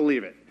don't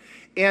believe it.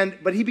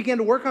 But he began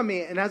to work on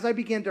me, and as I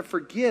began to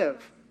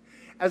forgive,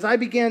 as I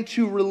began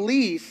to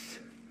release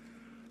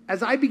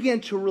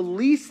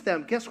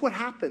them, guess what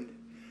happened?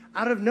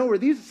 Out of nowhere,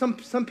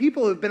 some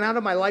people who have been out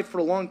of my life for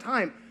a long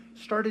time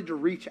started to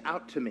reach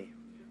out to me.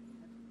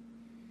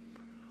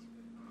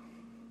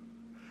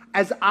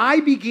 As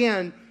I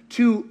began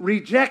to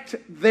reject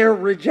their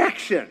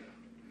rejection,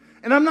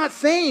 and I'm not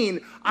saying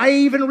I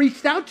even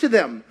reached out to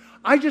them.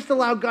 I just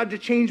allowed God to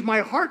change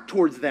my heart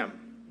towards them.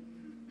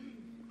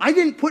 I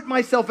didn't put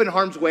myself in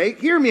harm's way.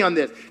 Hear me on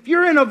this. If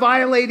you're in a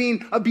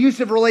violating,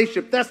 abusive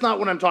relationship, that's not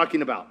what I'm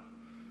talking about.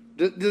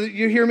 Do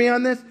you hear me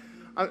on this?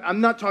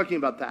 I'm not talking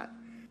about that.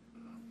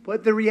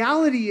 But the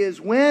reality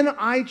is when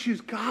I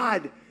choose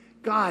God,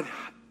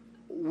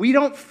 we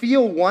don't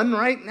feel one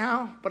right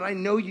now, but I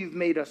know you've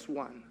made us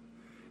one.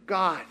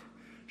 God,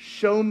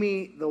 show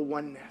me the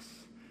oneness.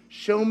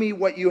 Show me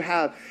what you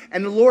have.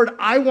 And Lord,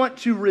 I want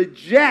to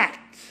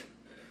reject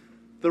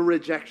the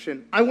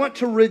rejection. I want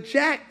to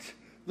reject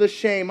the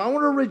shame. I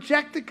want to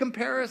reject the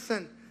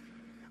comparison.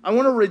 I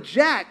want to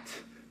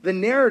reject the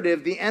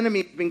narrative the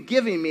enemy has been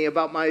giving me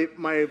about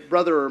my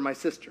brother or my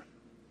sister.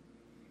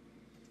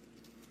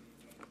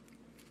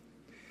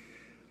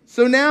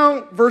 So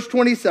now, verse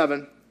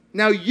 27.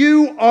 Now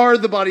you are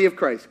the body of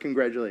Christ.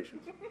 Congratulations.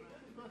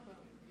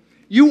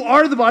 You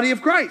are the body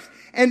of Christ.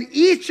 And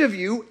each of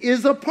you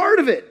is a part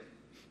of it.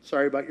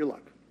 Sorry about your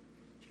luck.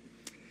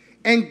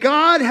 And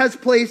God has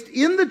placed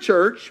in the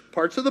church,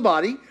 parts of the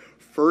body,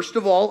 first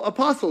of all,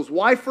 apostles.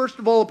 Why first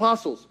of all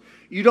apostles?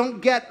 You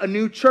don't get a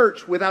new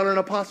church without an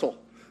apostle.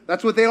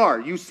 That's what they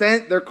are.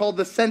 They're called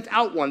the sent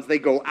out ones. They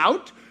go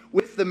out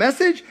with the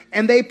message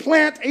and they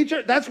plant a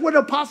church. That's what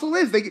apostle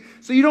is.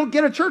 So you don't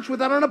get a church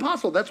without an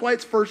apostle. That's why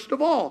it's first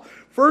of all.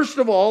 First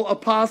of all,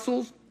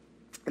 apostles,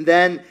 and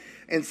then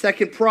and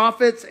second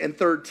prophets, and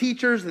third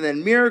teachers, and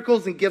then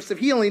miracles and gifts of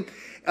healing,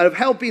 of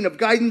helping, of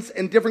guidance,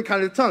 and different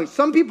kinds of tongues.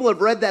 Some people have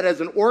read that as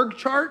an org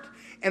chart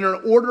and an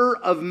order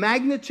of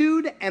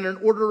magnitude and an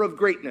order of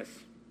greatness.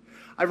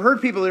 I've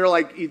heard people that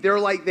are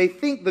they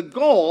think the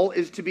goal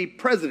is to be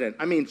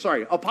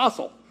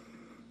apostle.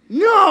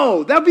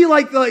 No, that'd be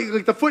like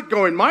the foot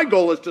going, my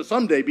goal is to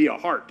someday be a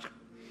heart.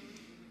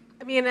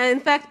 I mean,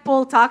 in fact,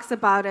 Paul talks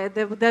about it.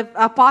 The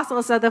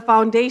apostles are the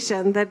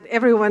foundation that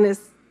everyone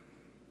is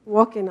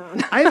walking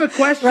on. I have a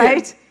question.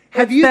 Right?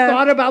 Have you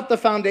thought about the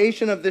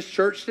foundation of this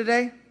church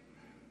today?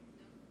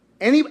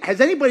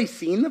 Has anybody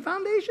seen the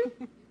foundation?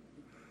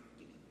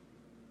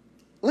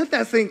 Let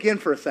that sink in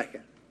for a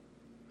second.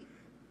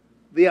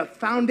 The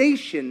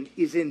foundation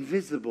is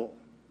invisible.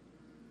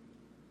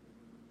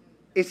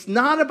 It's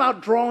not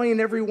about drawing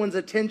everyone's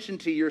attention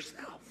to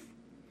yourself.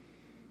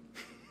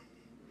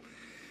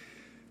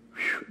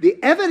 The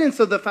evidence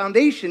of the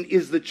foundation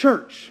is the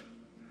church,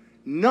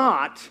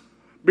 not,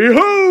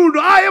 behold,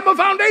 I am a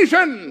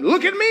foundation.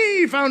 Look at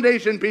me,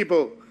 foundation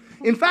people.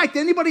 In fact,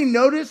 anybody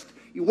noticed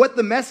what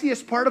the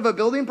messiest part of a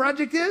building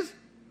project is?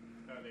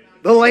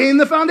 The laying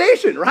the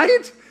foundation,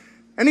 right?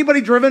 Anybody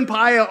driven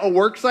by a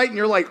work site and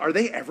you're like, are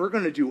they ever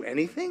going to do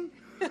anything?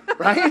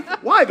 Right?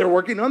 Why? They're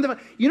working on the...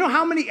 You know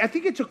how many... I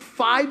think it took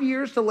 5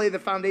 years to lay the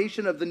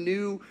foundation of the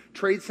new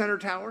Trade Center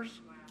towers.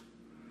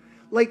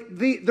 Like,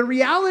 the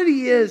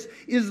reality is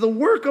the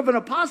work of an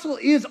apostle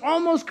is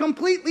almost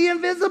completely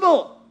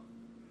invisible.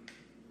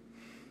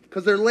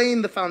 Because they're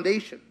laying the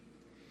foundation.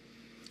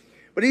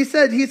 But he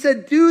said,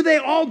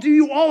 do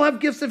you all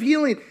have gifts of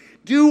healing?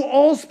 Do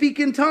all speak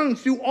in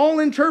tongues? Do all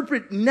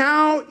interpret?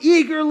 Now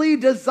eagerly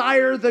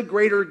desire the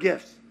greater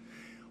gifts.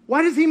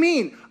 What does he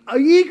mean? I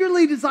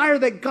eagerly desire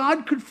that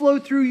God could flow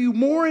through you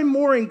more and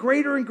more in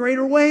greater and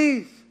greater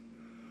ways.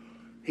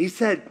 He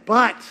said,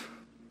 but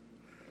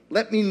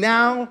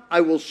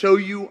I will show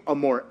you a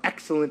more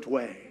excellent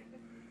way.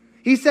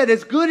 He said,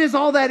 as good as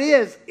all that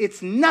is,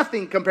 it's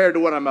nothing compared to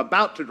what I'm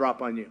about to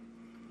drop on you.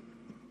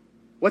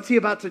 What's he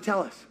about to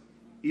tell us?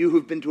 You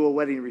who've been to a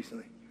wedding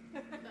recently.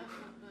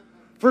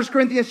 1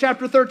 Corinthians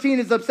chapter 13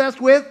 is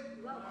obsessed with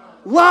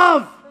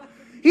love.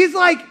 He's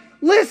like,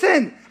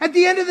 listen, at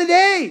the end of the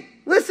day,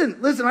 listen,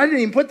 I didn't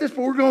even put this,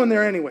 but we're going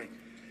there anyway.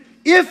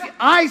 If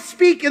I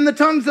speak in the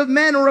tongues of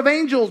men or of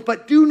angels,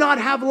 but do not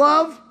have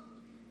love,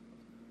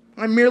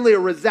 I'm merely a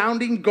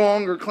resounding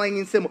gong or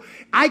clanging cymbal.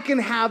 I can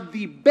have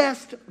the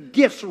best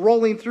gifts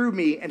rolling through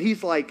me. And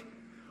he's like,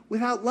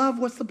 without love,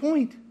 what's the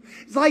point?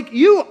 It's like,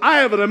 I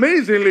have an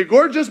amazingly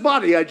gorgeous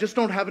body. I just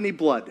don't have any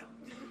blood.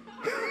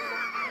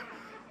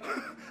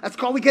 That's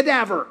called a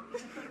cadaver,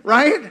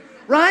 right?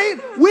 Right?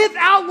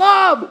 Without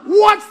love,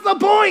 what's the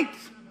point?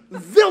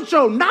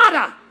 Zilcho,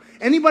 nada.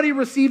 Anybody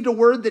received a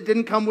word that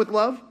didn't come with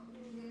love?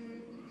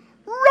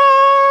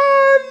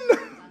 Run!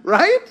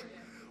 Right?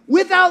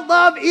 Without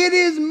love, it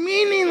is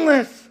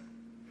meaningless.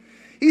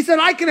 He said,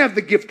 I can have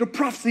the gift of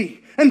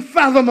prophecy and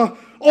fathom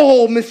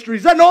all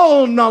mysteries and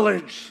all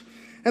knowledge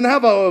and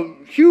have a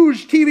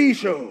huge TV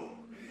show.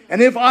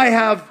 And if I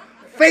have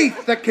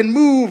faith that can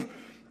move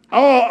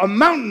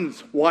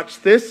mountains, watch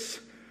this.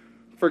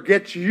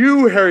 Forget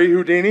you, Harry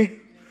Houdini.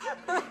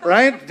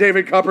 Right?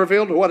 David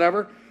Copperfield,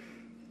 whatever.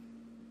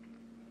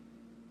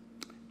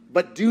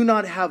 But do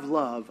not have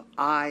love,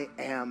 I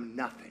am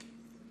nothing.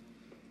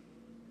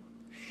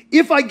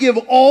 If I give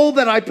all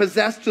that I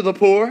possess to the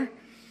poor,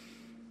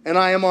 and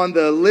I am on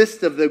the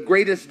list of the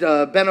greatest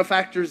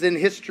benefactors in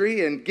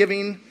history and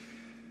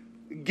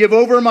give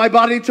over my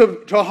body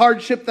to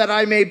hardship that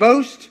I may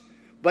boast,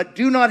 but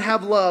do not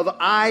have love,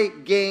 I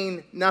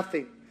gain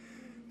nothing.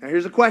 Now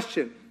here's a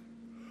question.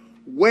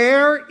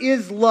 Where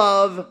is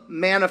love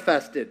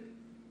manifested?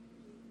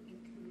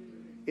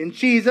 In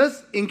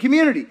Jesus, in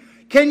community.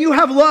 Can you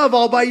have love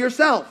all by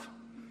yourself?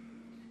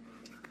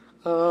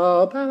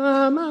 All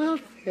by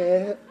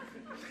myself.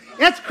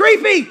 That's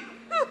creepy,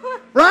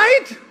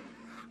 right?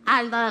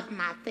 I love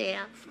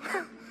myself.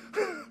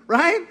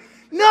 Right?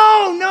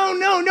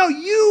 No.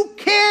 You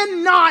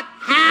cannot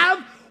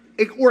have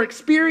or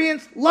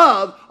experience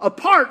love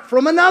apart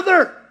from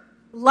another.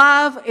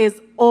 Love is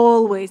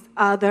always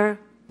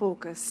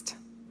other-focused.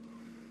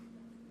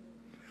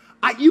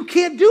 You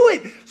can't do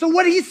it. So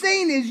what he's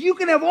saying is you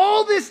can have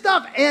all this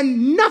stuff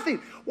and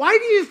nothing. Why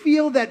do you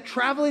feel that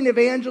traveling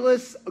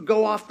evangelists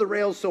go off the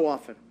rails so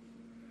often?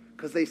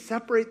 Because they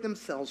separate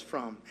themselves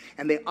from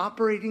and they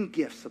operate in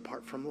gifts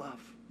apart from love.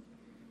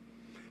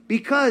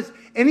 Because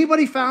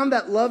anybody found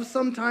that love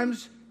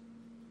sometimes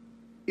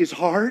is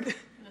hard?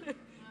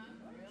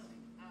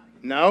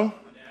 No?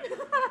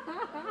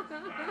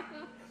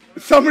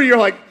 Some of you are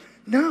like,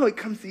 no, it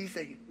comes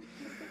easy.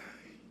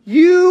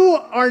 You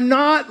are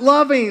not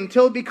loving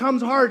until it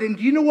becomes hard. And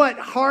do you know what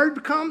hard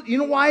becomes? You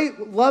know why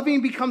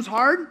loving becomes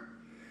hard?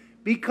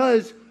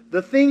 Because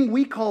the thing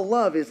we call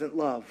love isn't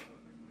love.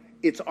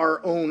 It's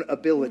our own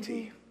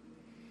ability.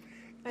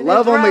 And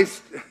love only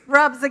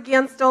rubs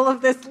against all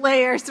of these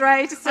layers,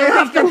 right? So I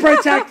have to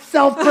protect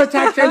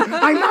self-protection.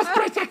 I must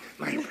protect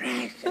my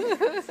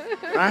precious.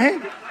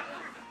 Right?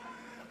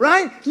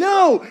 Right?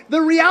 No,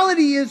 the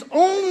reality is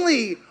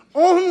only,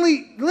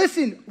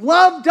 listen,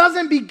 love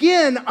doesn't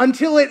begin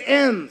until it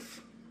ends.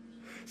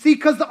 See,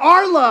 because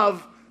our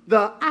love,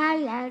 I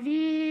love you,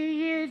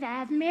 you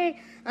love me,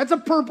 that's a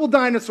purple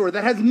dinosaur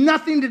that has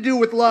nothing to do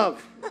with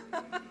love.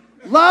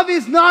 Love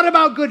is not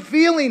about good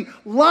feeling.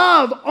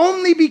 Love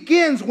only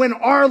begins when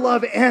our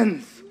love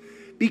ends.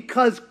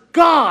 Because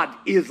God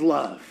is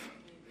love.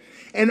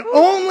 And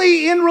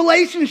only in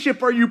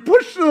relationship are you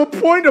pushed to the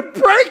point of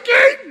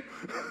breaking.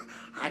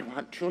 I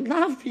want to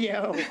love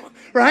you.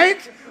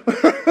 Right?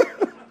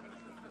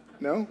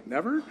 No,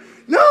 never?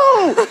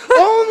 No,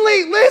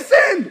 only,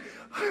 listen.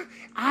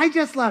 I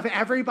just love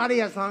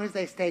everybody as long as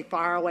they stay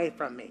far away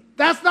from me.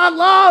 That's not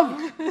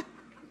love.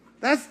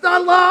 That's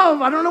not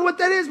love. I don't know what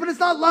that is, but it's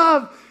not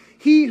love.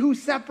 He who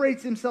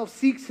separates himself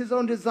seeks his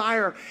own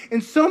desire.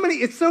 And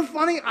it's so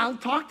funny. I'll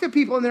talk to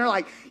people and they're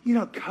like,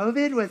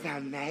 COVID was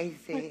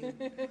amazing.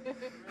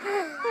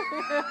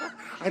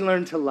 I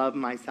learned to love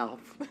myself.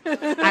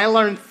 I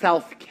learned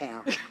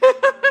self-care.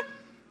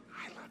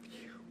 I love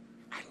you.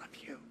 I love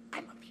you. I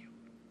love you.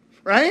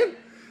 Right?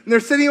 And they're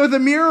sitting with a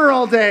mirror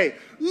all day.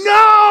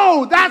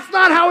 No, that's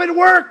not how it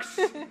works.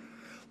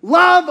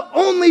 Love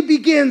only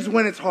begins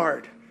when it's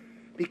hard.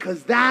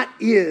 Because that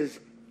is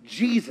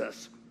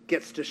Jesus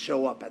gets to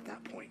show up at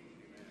that point.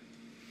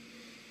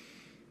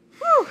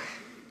 Whew.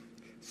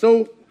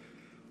 So,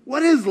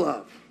 what is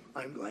love?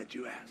 I'm glad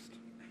you asked.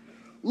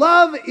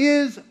 Love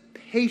is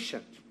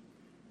patient.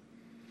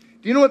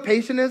 Do you know what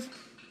patient is?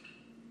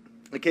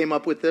 I came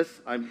up with this.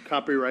 I'm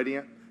copywriting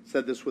it.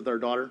 Said this with our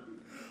daughter.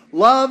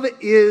 Love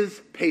is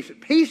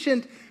patient.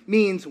 Patient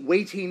means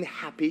waiting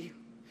happy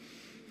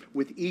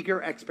with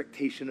eager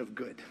expectation of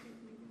good.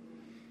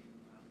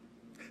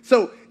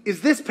 So,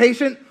 is this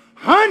patient?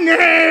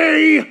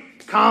 Honey,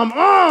 come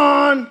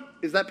on.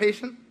 Is that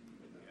patient?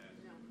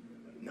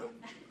 No.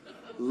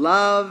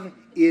 Love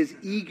is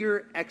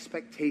eager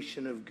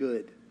expectation of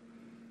good.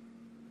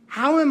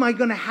 How am I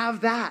going to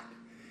have that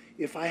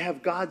if I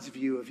have God's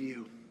view of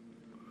you?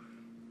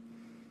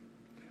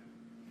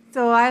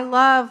 So I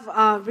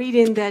love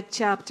reading that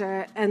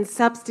chapter and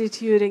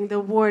substituting the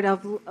word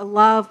of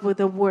love with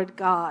the word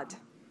God.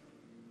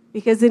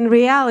 Because in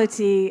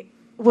reality,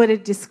 what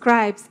it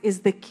describes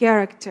is the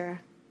character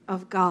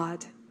of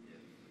God.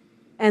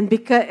 And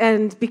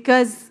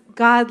because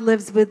God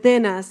lives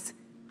within us,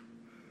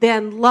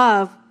 then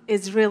love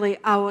is really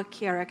our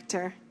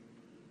character.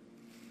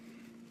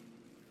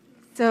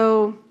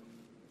 So,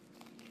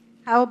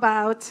 how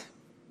about...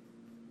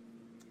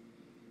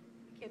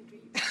 I can't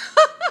read.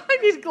 I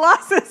need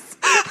glasses.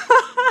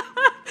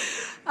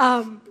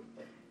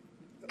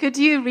 Could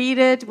you read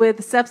it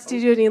with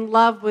substituting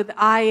love with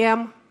I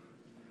am?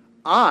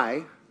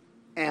 I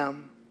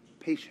am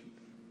patient.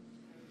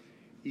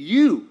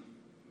 You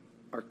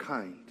are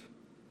kind.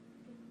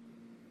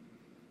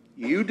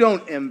 You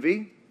don't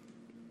envy.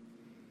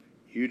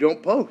 You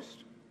don't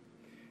boast.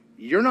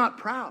 You're not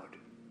proud.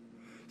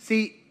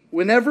 See,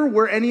 whenever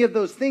we're any of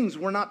those things,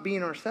 we're not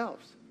being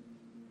ourselves.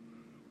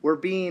 We're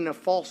being a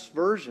false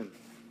version.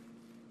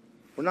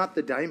 We're not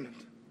the diamond.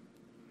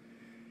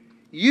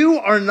 You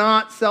are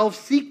not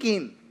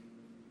self-seeking.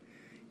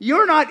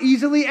 You're not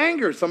easily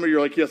angered. Some of you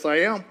are like, yes, I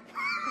am.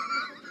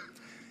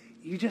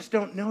 You just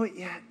don't know it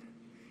yet.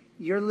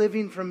 You're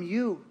living from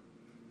you,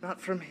 not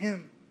from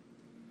him.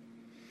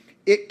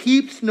 It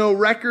keeps no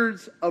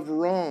records of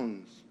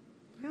wrongs.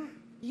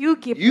 You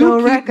keep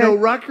no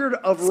record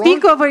of wrongs.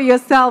 Speak over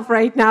yourself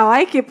right now.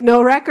 I keep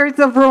no records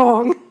of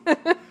wrong.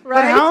 Right?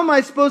 But how am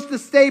I supposed to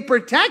stay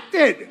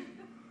protected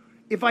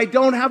if I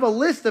don't have a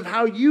list of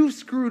how you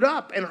screwed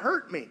up and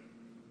hurt me?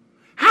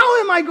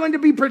 How am I going to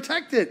be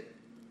protected?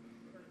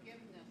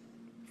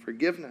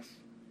 Forgiveness.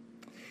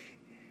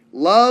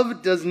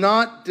 Love does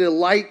not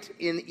delight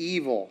in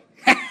evil.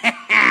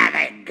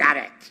 They got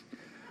it.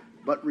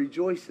 But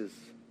rejoices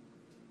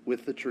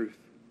with the truth.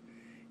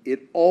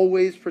 It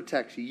always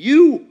protects you.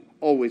 You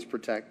always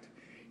protect.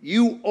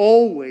 You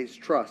always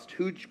trust.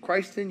 Who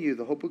Christ in you,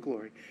 the hope of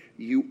glory.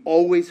 You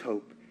always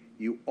hope.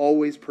 You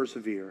always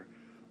persevere.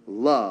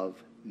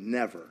 Love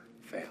never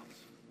fails.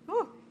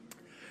 Oh.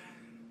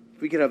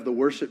 If we could have the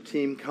worship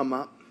team come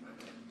up.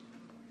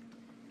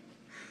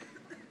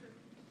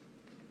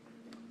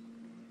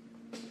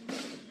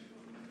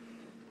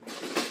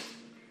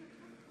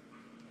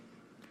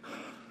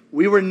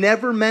 We were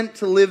never meant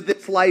to live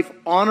this life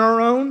on our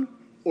own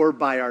or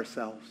by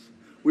ourselves.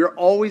 We are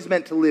always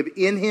meant to live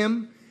in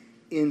him,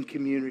 in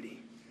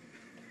community.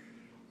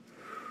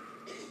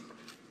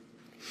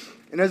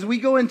 And as we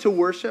go into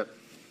worship,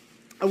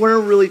 I want to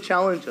really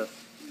challenge us.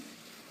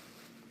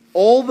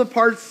 All the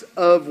parts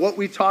of what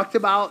we talked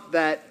about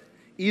that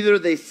either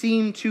they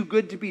seem too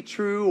good to be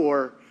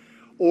true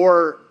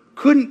or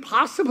couldn't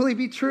possibly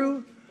be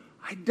true,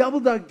 I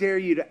double-dog dare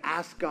you to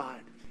ask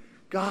God,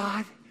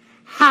 God,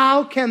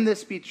 how can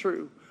this be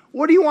true?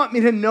 What do you want me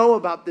to know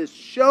about this?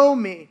 Show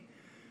me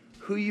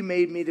who you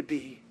made me to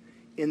be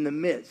in the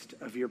midst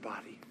of your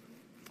body.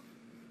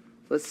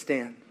 Let's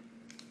stand.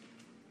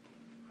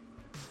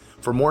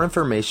 For more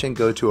information,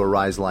 go to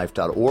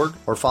ariselife.org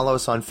or follow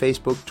us on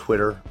Facebook,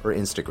 Twitter, or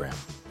Instagram.